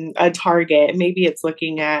a target. Maybe it's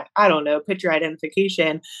looking at, I don't know, picture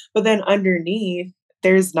identification, but then underneath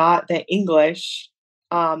there's not the English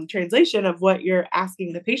translation of what you're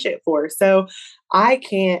asking the patient for. So I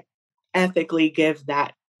can't ethically give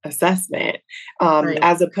that assessment Right.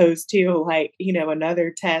 as opposed to like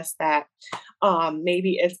another test that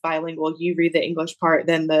maybe it's bilingual, you read the English part,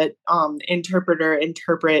 then the interpreter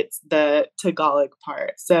interprets the Tagalog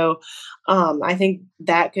part. So I think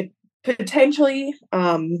that could potentially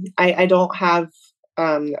I don't have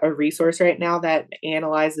a resource right now that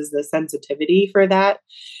analyzes the sensitivity for that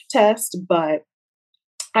test, but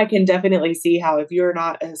I can definitely see how if you're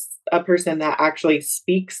not a person that actually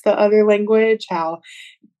speaks the other language, how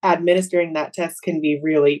administering that test can be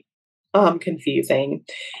really confusing.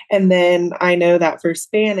 And then I know that for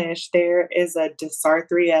Spanish, there is a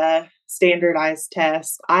dysarthria standardized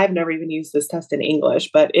test. I've never even used this test in English,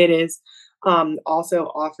 but it is also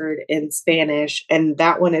offered in Spanish, and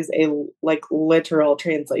that one is a like literal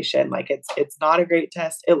translation. Like it's not a great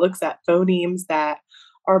test. It looks at phonemes that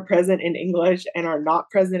are present in English and are not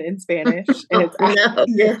present in Spanish, and it's asking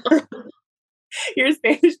No. your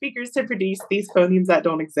Spanish speakers to produce these phonemes that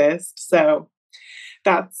don't exist. So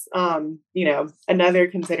that's another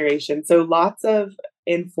consideration. So lots of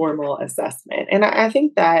informal assessment. And I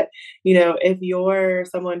think that, if you're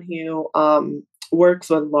someone who works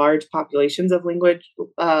with large populations of language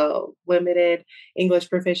limited English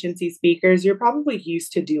proficiency speakers, you're probably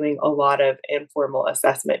used to doing a lot of informal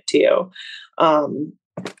assessment too.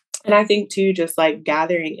 And I think too, just like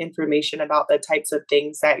gathering information about the types of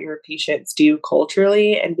things that your patients do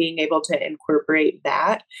culturally and being able to incorporate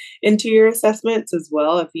that into your assessments as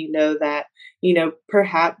well. If you know that,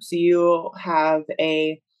 perhaps you have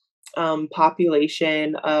a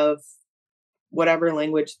population of whatever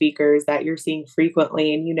language speakers that you're seeing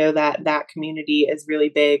frequently, and you know that that community is really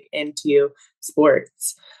big into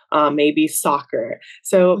sports, maybe soccer.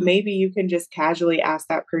 So maybe you can just casually ask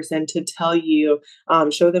that person to tell you,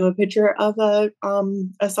 show them a picture of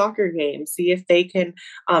a soccer game, see if they can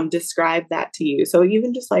describe that to you. So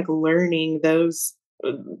even just like learning those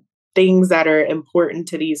things that are important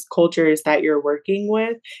to these cultures that you're working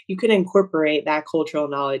with, you can incorporate that cultural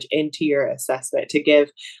knowledge into your assessment to give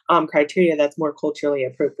criteria that's more culturally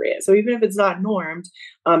appropriate. So even if it's not normed,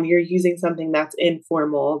 you're using something that's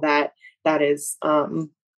informal that is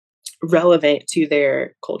relevant to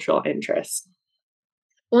their cultural interests.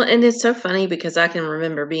 Well, and it's so funny because I can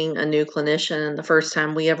remember being a new clinician and the first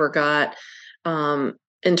time we ever got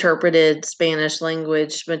interpreted Spanish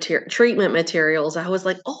language treatment materials, I was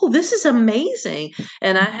like, oh, this is amazing.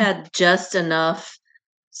 And I had just enough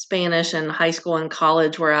Spanish in high school and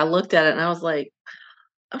college where I looked at it and I was like,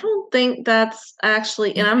 I don't think that's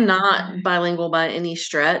actually, and I'm not bilingual by any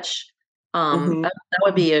stretch. Mhm. That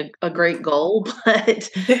would be a great goal, but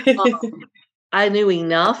I knew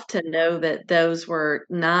enough to know that those were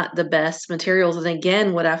not the best materials. And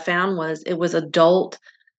again, what I found was it was adult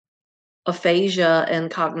aphasia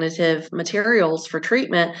and cognitive materials for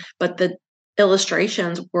treatment, but the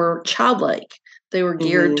illustrations were childlike. They were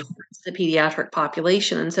geared Mhm. towards the pediatric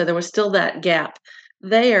population. And so there was still that gap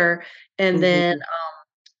there. And then Mhm.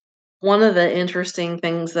 one of the interesting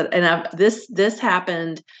things that, and this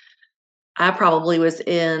happened, I probably was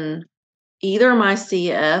in either my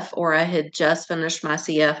CF or I had just finished my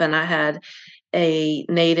CF, and I had a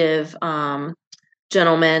native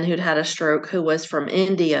gentleman who'd had a stroke who was from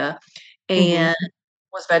India Mhm. and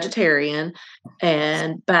was vegetarian.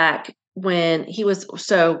 And back when he was,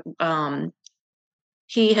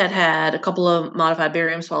 he had a couple of modified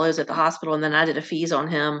barium swallows at the hospital, and then I did a fees on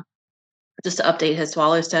him just to update his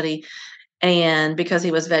swallow study. And because he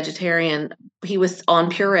was vegetarian, he was on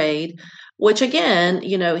pureed, which again,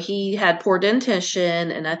 he had poor dentition,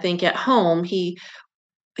 and I think at home he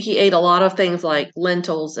ate a lot of things like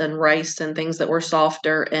lentils and rice and things that were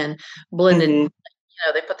softer and blended. Mhm.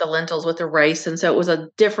 They put the lentils with the rice, and so it was a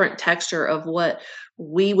different texture of what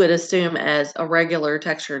we would assume as a regular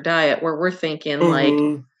texture diet, where we're thinking like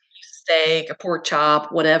Mhm. steak, a pork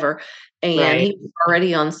chop, whatever. And Right. he was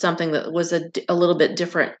already on something that was a little bit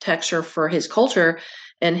different texture for his culture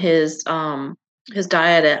and his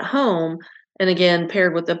diet at home. And again,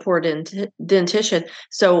 paired with the poor dentition.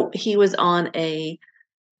 So he was on a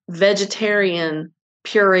vegetarian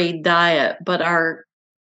pureed diet, but our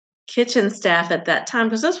kitchen staff at that time,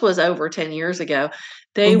 because this was over 10 years ago,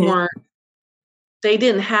 they Mhm. weren't they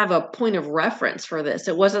didn't have a point of reference for this.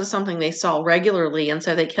 It wasn't something they saw regularly, and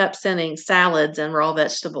so they kept sending salads and raw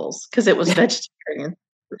vegetables because it was vegetarian.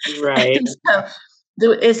 Right. And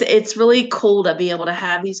so it's really cool to be able to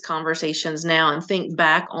have these conversations now and think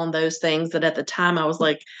back on those things that at the time I was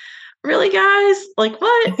like, "Really, guys? Like,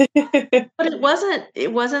 what?" But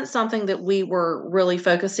it wasn't something that we were really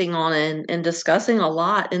focusing on and discussing a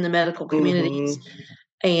lot in the medical communities, Mhm.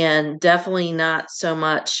 and definitely not so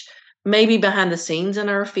much maybe behind the scenes in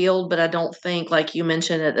our field, but I don't think, like you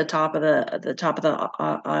mentioned at the top of the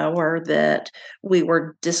hour, that we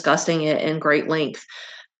were discussing it in great length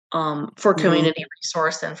for Mhm. community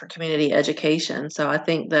resource and for community education. So I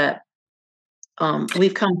think that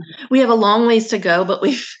we have a long ways to go, but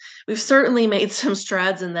we've certainly made some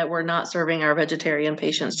strides in that we're not serving our vegetarian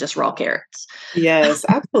patients just raw carrots. Yes,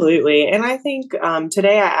 absolutely. And I think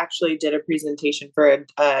today I actually did a presentation for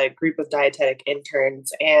a group of dietetic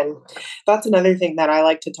interns. And that's another thing that I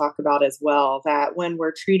like to talk about as well, that when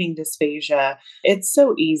we're treating dysphagia, it's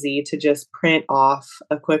so easy to just print off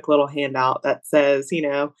a quick little handout that says,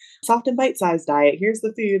 soft and bite sized diet. Here's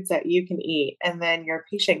the foods that you can eat. And then your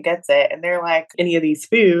patient gets it and they're like, any of these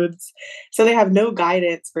foods. So they have no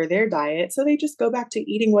guidance for their diet. So they just go back to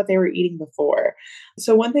eating what they were eating before.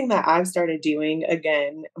 So, one thing that I've started doing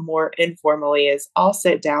again more informally is I'll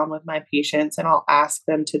sit down with my patients and I'll ask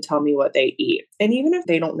them to tell me what they eat. And even if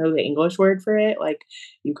they don't know the English word for it, like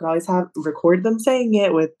you could always record them saying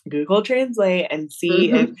it with Google Translate and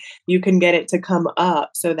see if Mhm. you can get it to come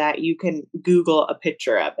up so that you can Google a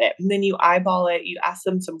picture of it. And then you eyeball it, you ask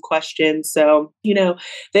them some questions. So,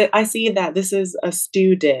 that I see that this is a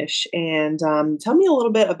stew dish. And tell me a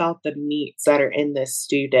little bit about the meats that are in this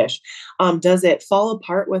stew dish. Does it fall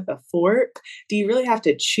apart with a fork? Do you really have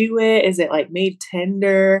to chew it? Is it like made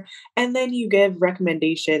tender? And then you give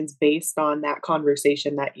recommendations based on that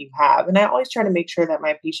conversation that you have. And I always try to make sure that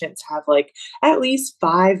my patients have like at least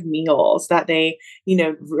 5 meals that they,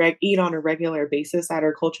 eat on a regular basis that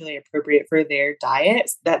are culturally appropriate for their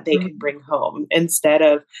diets that they can Mhm. bring home instead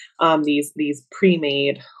of these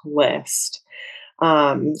pre-made lists.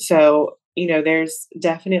 So, there's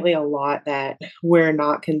definitely a lot that we're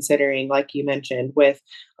not considering, like you mentioned, with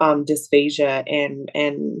dysphagia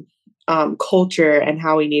and culture and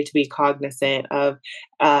how we need to be cognizant of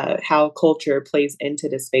how culture plays into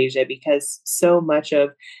dysphagia, because so much of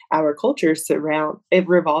our culture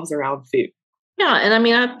revolves around food. Yeah, and I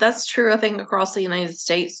mean that's true. I think across the United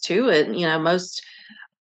States too. And most,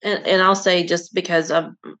 and I'll say, just because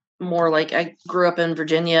I'm more like, I grew up in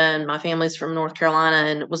Virginia and my family's from North Carolina,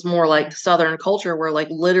 and it was more like Southern culture where like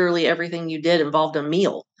literally everything you did involved a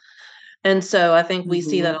meal. And so I think we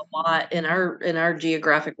see that a lot in our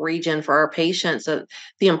geographic region for our patients, the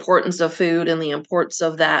importance of food and the importance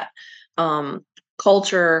of that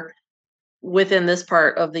culture within this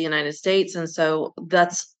part of the United States. And so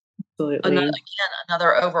that's Absolutely.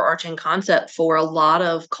 another overarching concept for a lot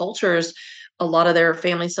of cultures. A lot of their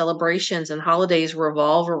family celebrations and holidays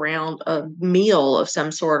revolve around a meal of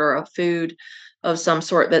some sort, or a food of some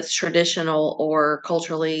sort that's traditional or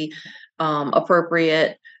culturally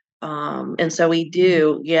appropriate. And so we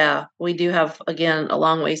do have, again, a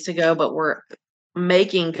long ways to go, but we're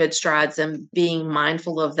making good strides and being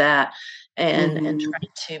mindful of that, and trying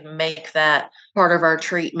to make that part of our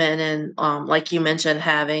treatment. And like you mentioned,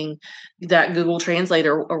 having that Google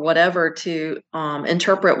Translator or whatever to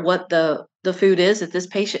interpret what the food is that this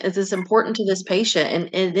patient is this important to this patient,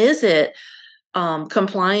 and is it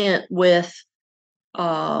compliant with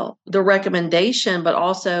the recommendation. But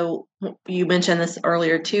also, you mentioned this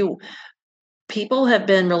earlier too, people have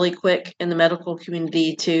been really quick in the medical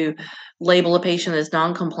community to label a patient as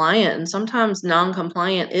non-compliant, and sometimes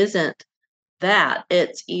non-compliant isn't that.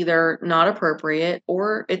 It's either not appropriate,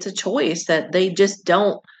 or it's a choice that they just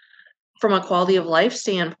don't, from a quality of life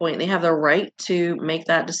standpoint, they have the right to make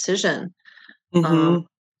that decision. Mm-hmm.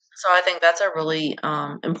 So I think that's a really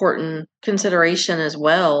important consideration as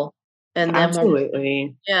well. And then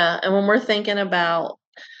Absolutely. and when we're thinking about,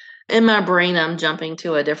 in my brain, I'm jumping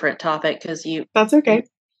to a different topic because That's okay.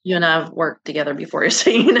 you and I have worked together before,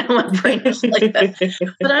 so my brain is like that.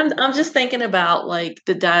 But I'm just thinking about like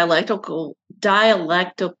the dialectal.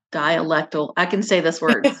 I can say this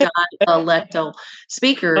word, dialectal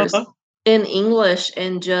speakers Uh-huh. in English,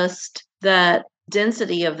 and just that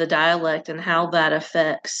density of the dialect and how that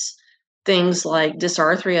affects things like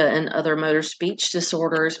dysarthria and other motor speech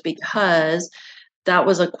disorders, because that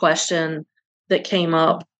was a question that came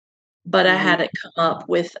up. But I had it come up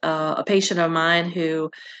with a patient of mine who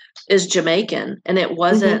is Jamaican, and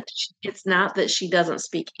it's not that she doesn't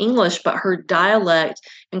speak English, but her dialect,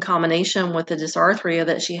 in combination with the dysarthria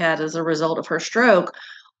that she had as a result of her stroke,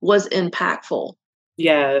 was impactful.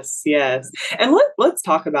 Yes, yes. And let's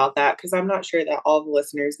talk about that, because I'm not sure that all the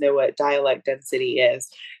listeners know what dialect density is.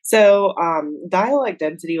 So, dialect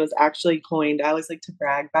density was actually coined, I always like to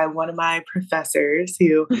brag, by one of my professors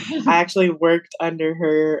who I actually worked under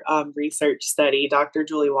her research study, Dr.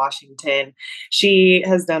 Julie Washington. She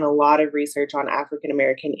has done a lot of research on African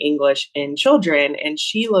American English in children, and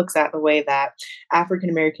she looks at the way that African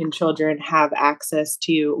American children have access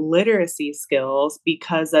to literacy skills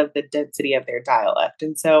because of the density of their dialect.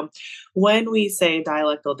 And so when we say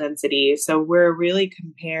dialectal density, so we're really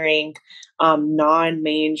comparing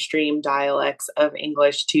non-mainstream dialects of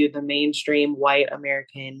English to the mainstream white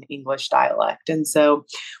American English dialect. And so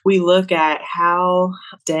we look at how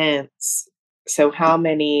dense, so how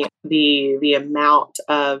many, the amount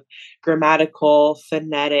of grammatical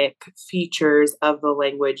phonetic features of the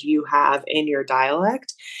language you have in your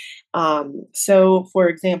dialect. So for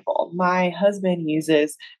example, my husband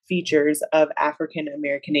uses features of African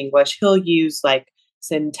American English. He'll use like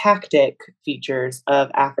syntactic features of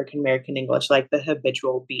African American English, like the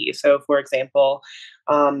habitual be. So, for example,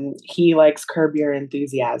 he likes Curb Your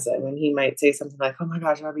Enthusiasm, and he might say something like, "Oh my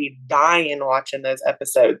gosh, I'll be dying watching those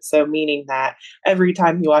episodes." So, meaning that every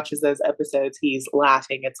time he watches those episodes, he's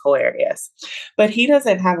laughing. It's hilarious. But he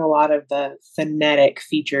doesn't have a lot of the phonetic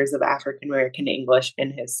features of African American English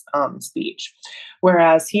in his speech.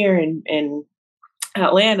 Whereas here in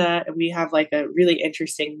Atlanta, we have like a really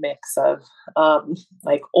interesting mix of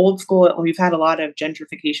like old school. We've had a lot of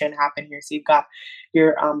gentrification happen here. So you've got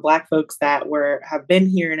your Black folks that have been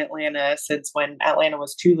here in Atlanta since when Atlanta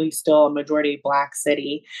was truly still a majority Black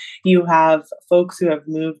city. You have folks who have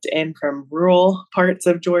moved in from rural parts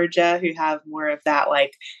of Georgia who have more of that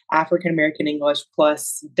like African American English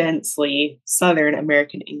plus densely Southern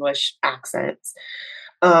American English accents.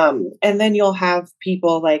 And then you'll have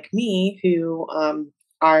people like me who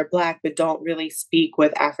are Black but don't really speak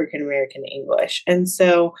with African American English. And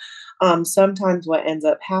so sometimes what ends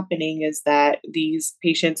up happening is that these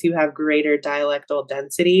patients who have greater dialectal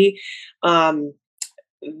density,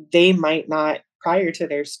 they might not, prior to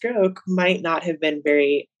their stroke, might not have been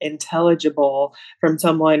very intelligible from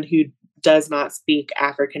someone who does not speak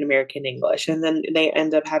African American English. And then they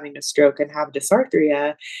end up having a stroke and have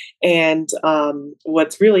dysarthria. And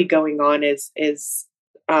what's really going on is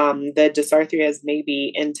the dysarthria is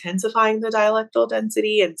maybe intensifying the dialectal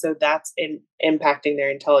density. And so that's impacting their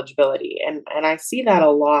intelligibility. And I see that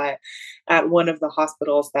a lot at one of the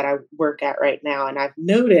hospitals that I work at right now. And I've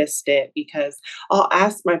noticed it because I'll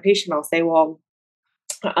ask my patient, I'll say, well,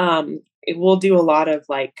 we'll do a lot of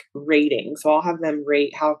like rating. So I'll have them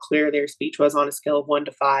rate how clear their speech was on a scale of 1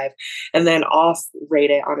 to 5. And then I'll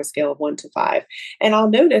rate it on a scale of 1 to 5. And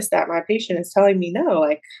I'll notice that my patient is telling me, no,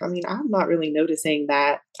 like, I mean, I'm not really noticing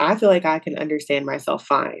that. I feel like I can understand myself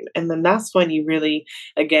fine. And then that's when you really,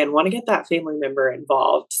 again, want to get that family member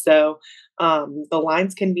involved. So the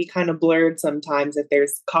lines can be kind of blurred sometimes if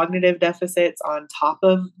there's cognitive deficits on top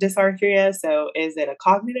of dysarthria. So is it a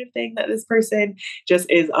cognitive thing that this person just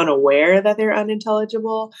is unaware that they're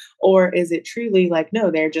unintelligible? Or is it truly like, no,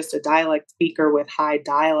 they're just a dialect speaker with high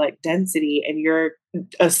dialect density and you're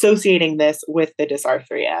associating this with the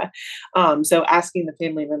dysarthria? So asking the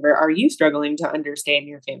family member, are you struggling to understand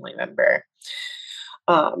your family member?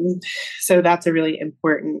 So that's a really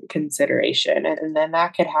important consideration. And then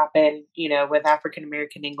that could happen, with African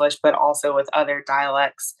American English, but also with other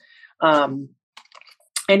dialects. And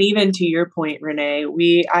even to your point,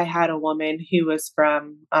 Renee, I had a woman who was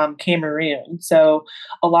from Cameroon. So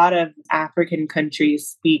a lot of African countries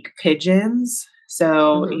speak pidgins.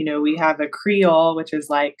 So, we have a Creole, which is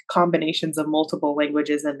like combinations of multiple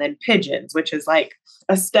languages, and then pidgins, which is like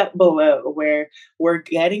a step below where we're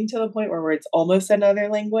getting to the point where it's almost another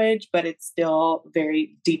language, but it's still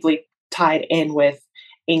very deeply tied in with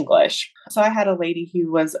English. So I had a lady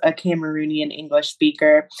who was a Cameroonian English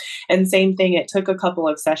speaker, and same thing. It took a couple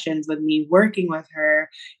of sessions with me working with her.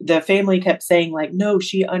 The family kept saying like, no,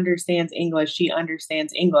 she understands English. She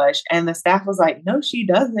understands English. And the staff was like, no, she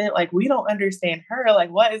doesn't. Like, we don't understand her.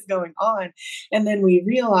 Like, what is going on? And then we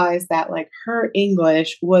realized that like her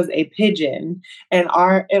English was a pidgin and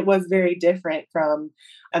it was very different from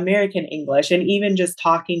American English. And even just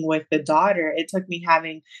talking with the daughter, it took me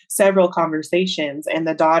having several conversations. And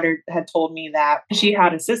the daughter had told me that she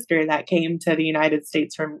had a sister that came to the United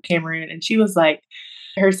States from Cameroon. And she was like,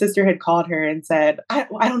 her sister had called her and said, I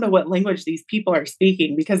don't know what language these people are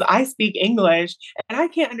speaking because I speak English and I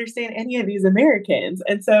can't understand any of these Americans.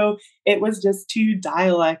 And so it was just two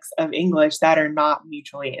dialects of English that are not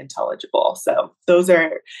mutually intelligible. So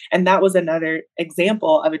and that was another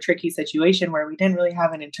example of a tricky situation where we didn't really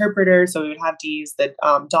have an interpreter. So we would have to use the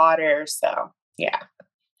daughter. So yeah.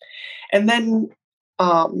 And then,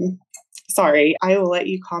 sorry, I will let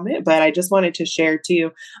you comment, but I just wanted to share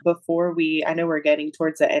too, I know we're getting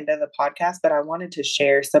towards the end of the podcast, but I wanted to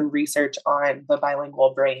share some research on the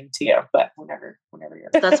bilingual brain too, but whenever you're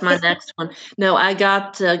That's my next one. No, I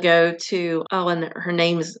got to go to, and her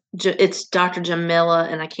name's, it's Dr. Jamila,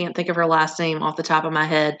 and I can't think of her last name off the top of my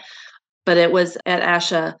head, but it was at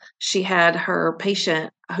ASHA. She had her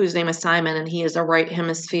patient whose name is Simon, and he is a right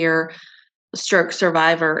hemisphere stroke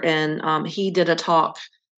survivor. And he did a talk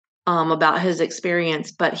about his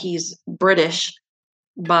experience, but he's British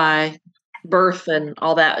by birth and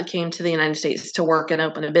all that. Came to the United States to work and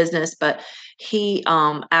open a business. But he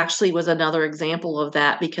actually was another example of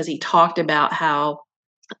that because he talked about how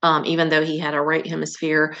even though he had a right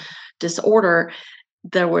hemisphere disorder,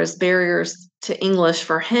 there was barriers to English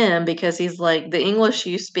for him because he's like, the English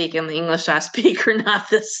you speak and the English I speak are not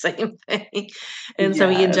the same thing. And so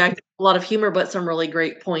he injected a lot of humor, but some really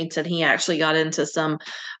great points. And he actually got into some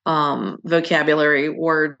vocabulary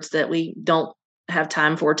words that we don't have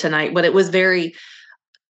time for tonight, but it was very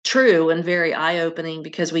true and very eye-opening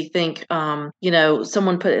because we think,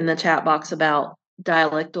 someone put in the chat box about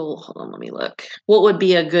dialectal. Hold on, let me look. What would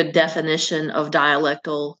be a good definition of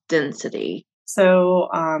dialectal density? So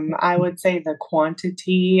I would say the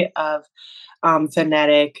quantity of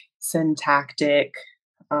phonetic, syntactic,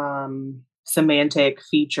 semantic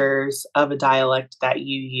features of a dialect that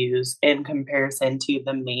you use in comparison to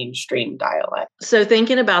the mainstream dialect. So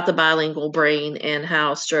thinking about the bilingual brain and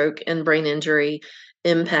how stroke and brain injury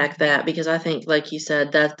impact that, because I think, like you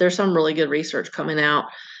said, that there's some really good research coming out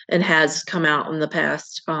and has come out in the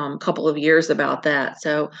past couple of years about that.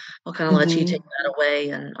 So I'll kind of let you take that away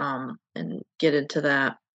and get into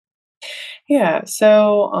that. Yeah.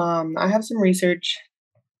 So I have some research.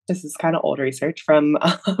 This is kind of old research from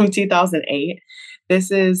 2008.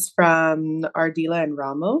 This is from Ardila and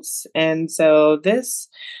Ramos. And so this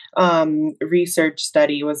research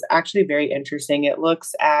study was actually very interesting. It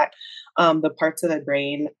looks at the parts of the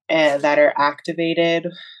brain that are activated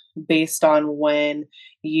based on when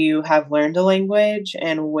you have learned a language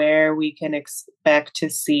and where we can expect to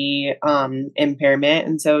see impairment.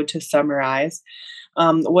 And so to summarize,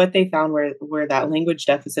 what they found were that language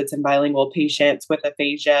deficits in bilingual patients with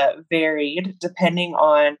aphasia varied depending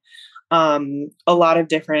on a lot of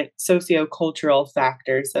different sociocultural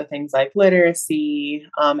factors, so things like literacy,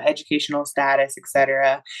 educational status,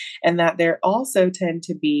 etc., and that there also tend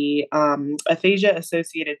to be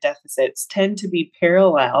aphasia-associated deficits tend to be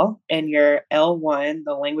parallel in your L1,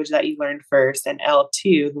 the language that you learned first, and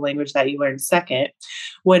L2, the language that you learned second,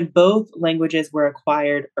 when both languages were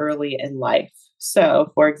acquired early in life.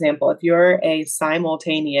 So, for example, if you're a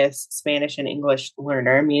simultaneous Spanish and English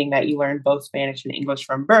learner, meaning that you learned both Spanish and English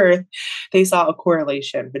from birth, they saw a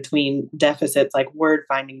correlation between deficits, like word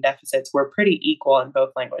finding deficits, were pretty equal in both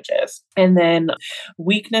languages. And then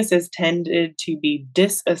weaknesses tended to be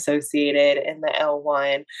disassociated in the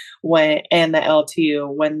L1 and the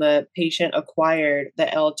L2 when the patient acquired the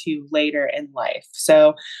L2 later in life.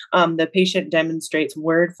 So the patient demonstrates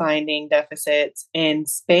word finding deficits in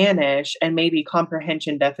Spanish and maybe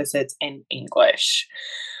comprehension deficits in English.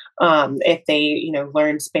 If they,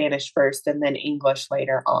 learn Spanish first and then English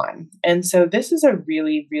later on. And so this is a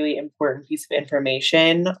really, really important piece of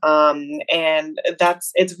information. And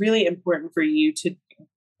it's really important for you to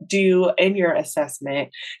do in your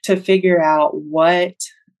assessment to figure out what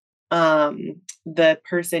the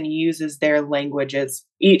person uses their languages,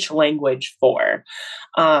 each language for.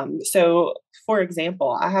 So, for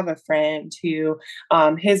example, I have a friend who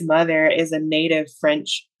his mother is a native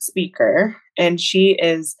French speaker, and she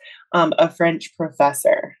is a French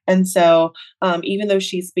professor. And so even though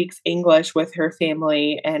she speaks English with her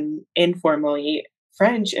family and informally,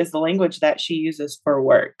 French is the language that she uses for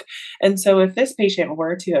work. And so if this patient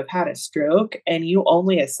were to have had a stroke and you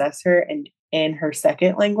only assess her in her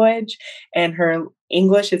second language and her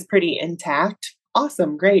English is pretty intact,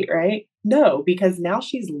 awesome, great, right? No, because now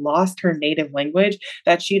she's lost her native language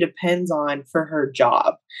that she depends on for her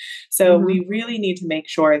job. So we really need to make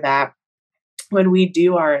sure that when we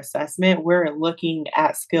do our assessment, we're looking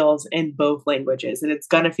at skills in both languages. And it's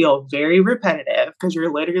going to feel very repetitive because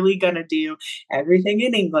you're literally going to do everything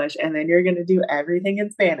in English and then you're going to do everything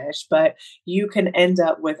in Spanish, but you can end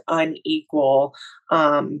up with unequal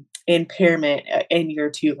impairment in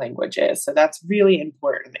your two languages. So that's really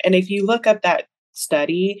important. And if you look up that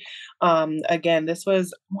study, again, this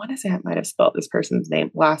was, I want to say I might have spelled this person's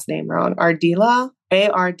last name wrong. Ardila,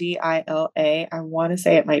 Ardila. I want to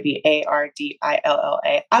say it might be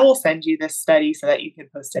Ardilla. I will send you this study so that you can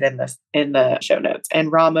post it in the show notes.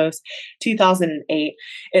 And Ramos, 2008.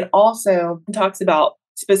 It also talks about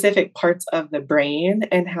specific parts of the brain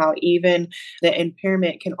and how even the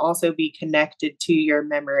impairment can also be connected to your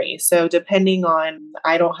memory. So depending on,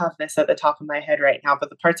 I don't have this at the top of my head right now,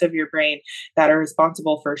 but the parts of your brain that are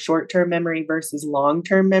responsible for short-term memory versus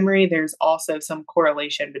long-term memory, there's also some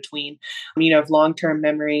correlation between, if long-term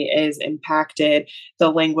memory is impacted,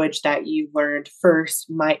 the language that you learned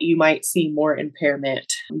first, you might see more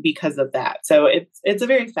impairment because of that. So it's a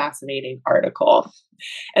very fascinating article.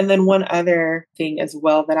 And then one other thing as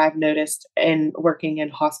well that I've noticed in working in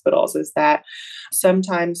hospitals is that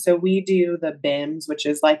sometimes, so we do the BIMS, which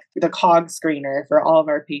is like the COG screener for all of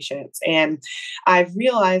our patients. And I've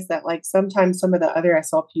realized that like sometimes some of the other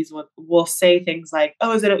SLPs will say things like,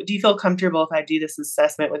 oh, do you feel comfortable if I do this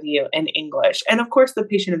assessment with you in English? And of course the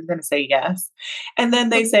patient is going to say yes. And then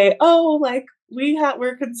they say, oh, like,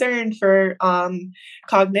 we're concerned for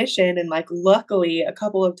cognition. And like, luckily a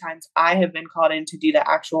couple of times I have been called in to do the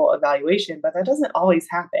actual evaluation, but that doesn't always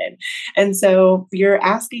happen. And so you're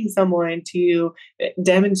asking someone to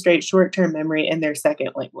demonstrate short-term memory in their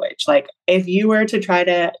second language. Like if you were to try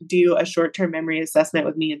to do a short-term memory assessment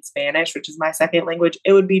with me in Spanish, which is my second language,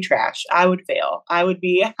 it would be trash. I would fail. I would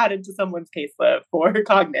be added to someone's caseload for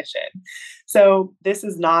cognition. So this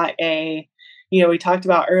is not we talked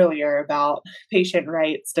about earlier about patient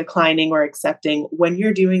rights declining or accepting. When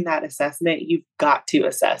you're doing that assessment, you've got to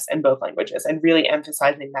assess in both languages and really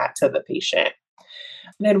emphasizing that to the patient.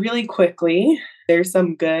 And then really quickly, there's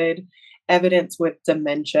some good evidence with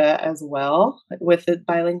dementia as well with the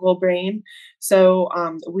bilingual brain. So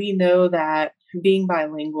we know that being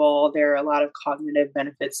bilingual, there are a lot of cognitive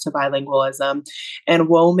benefits to bilingualism. And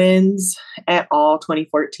Womans et al.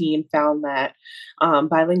 2014 found that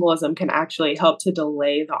bilingualism can actually help to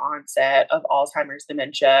delay the onset of Alzheimer's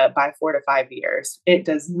dementia by 4 to 5 years. It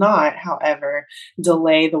does not, however,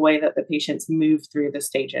 delay the way that the patients move through the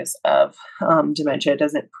stages of dementia. It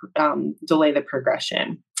doesn't delay the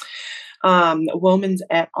progression. Womans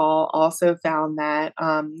et al. Also found that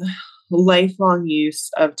lifelong use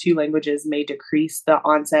of two languages may decrease the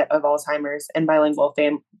onset of Alzheimer's in bilingual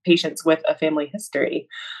patients with a family history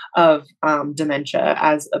of dementia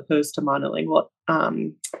as opposed to monolingual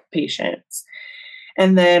patients.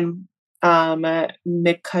 And then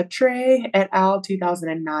McCutcheon et al.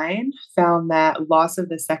 2009 found that loss of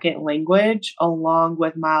the second language, along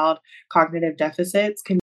with mild cognitive deficits,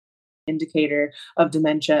 can be an indicator of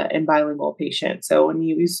dementia in bilingual patients. So when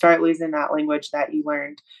you start losing that language that you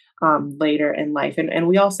learned later in life. And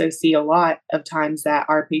we also see a lot of times that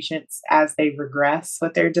our patients, as they regress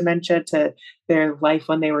with their dementia to their life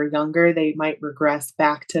when they were younger, they might regress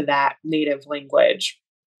back to that native language.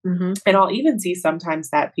 Mm-hmm. And I'll even see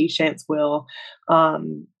sometimes that patients will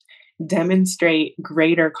demonstrate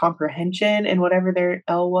greater comprehension in whatever their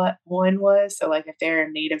L1 was. So like if they're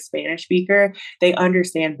a native Spanish speaker, they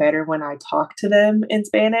understand better when I talk to them in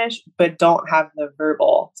Spanish, but don't have the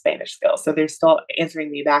verbal Spanish skills. So they're still answering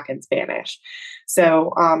me back in Spanish.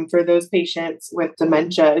 So for those patients with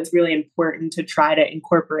dementia, it's really important to try to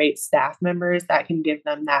incorporate staff members that can give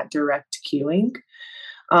them that direct cueing.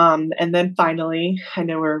 And then finally, I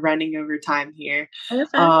know we're running over time here.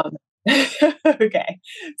 Okay.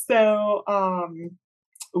 So,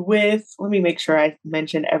 let me make sure I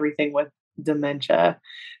mentioned everything with dementia.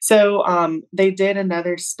 So, they did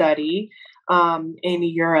another study, in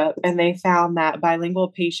Europe, and they found that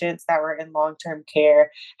bilingual patients that were in long-term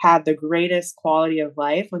care had the greatest quality of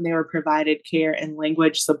life when they were provided care and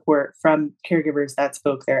language support from caregivers that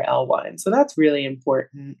spoke their L1. So that's really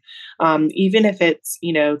important. Even if it's,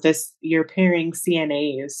 you're pairing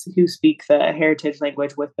CNAs who speak the heritage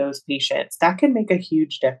language with those patients, that can make a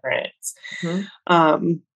huge difference.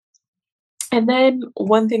 Mm-hmm. And then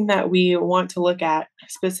one thing that we want to look at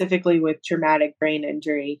specifically with traumatic brain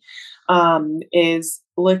injury is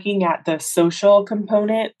looking at the social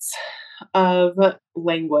components of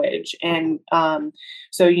language. And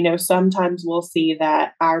so, sometimes we'll see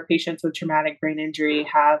that our patients with traumatic brain injury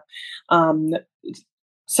have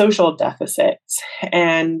social deficits.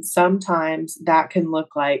 And sometimes that can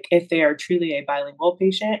look like, if they are truly a bilingual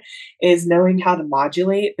patient, is knowing how to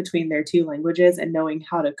modulate between their two languages and knowing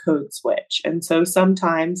how to code switch. And so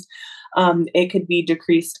sometimes it could be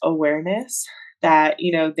decreased awareness that,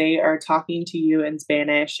 they are talking to you in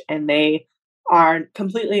Spanish and they are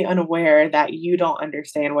completely unaware that you don't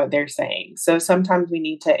understand what they're saying. So sometimes we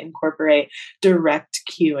need to incorporate direct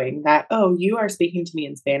cueing that, oh, you are speaking to me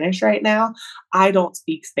in Spanish right now. I don't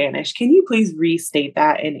speak Spanish. Can you please restate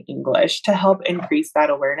that in English to help increase that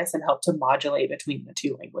awareness and help to modulate between the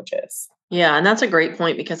two languages? Yeah, and that's a great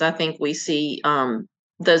point because I think we see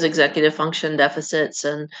those executive function deficits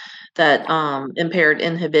and that impaired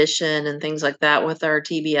inhibition and things like that with our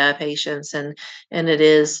TBI patients. And it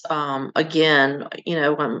is, again,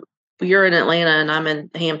 when you're in Atlanta and I'm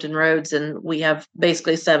in Hampton Roads, and we have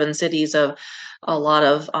basically 7 cities of a lot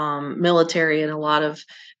of military and a lot of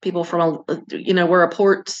people from, we're a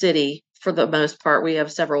port city for the most part. We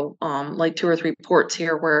have several, like 2 or 3 ports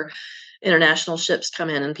here where international ships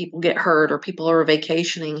come in and people get hurt or people are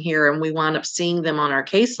vacationing here, and we wind up seeing them on our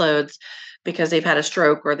caseloads because they've had a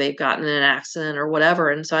stroke or they've gotten in an accident or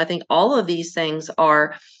whatever. And so I think all of these things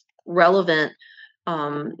are relevant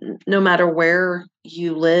no matter where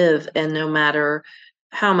you live and no matter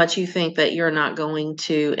how much you think that you're not going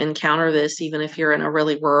to encounter this, even if you're in a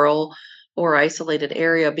really rural or isolated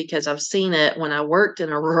area, because I've seen it when I worked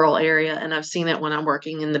in a rural area and I've seen it when I'm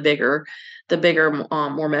working in the bigger,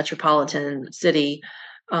 more metropolitan city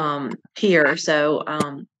here. So,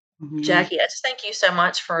 Jackie, I just thank you so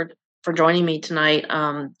much for joining me tonight.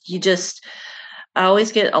 I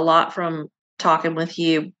always get a lot from talking with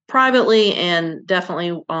you privately and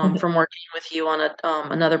definitely from working with you on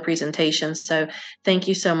another presentation. So thank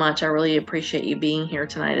you so much. I really appreciate you being here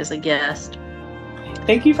tonight as a guest.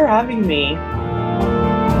 Thank you for having me.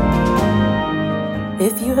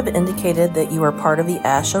 If you have indicated that you are part of the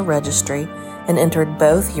ASHA registry and entered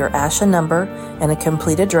both your ASHA number and a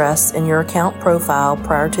complete address in your account profile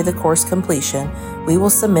prior to the course completion, we will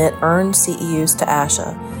submit earned CEUs to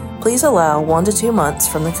ASHA. Please allow 1 to 2 months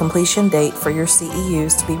from the completion date for your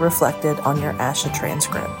CEUs to be reflected on your ASHA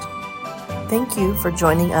transcript. Thank you for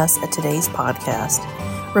joining us at today's podcast.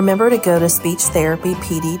 Remember to go to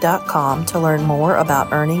speechtherapypd.com to learn more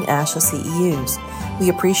about earning ASHA CEUs. We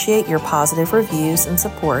appreciate your positive reviews and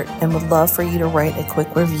support and would love for you to write a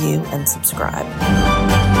quick review and subscribe.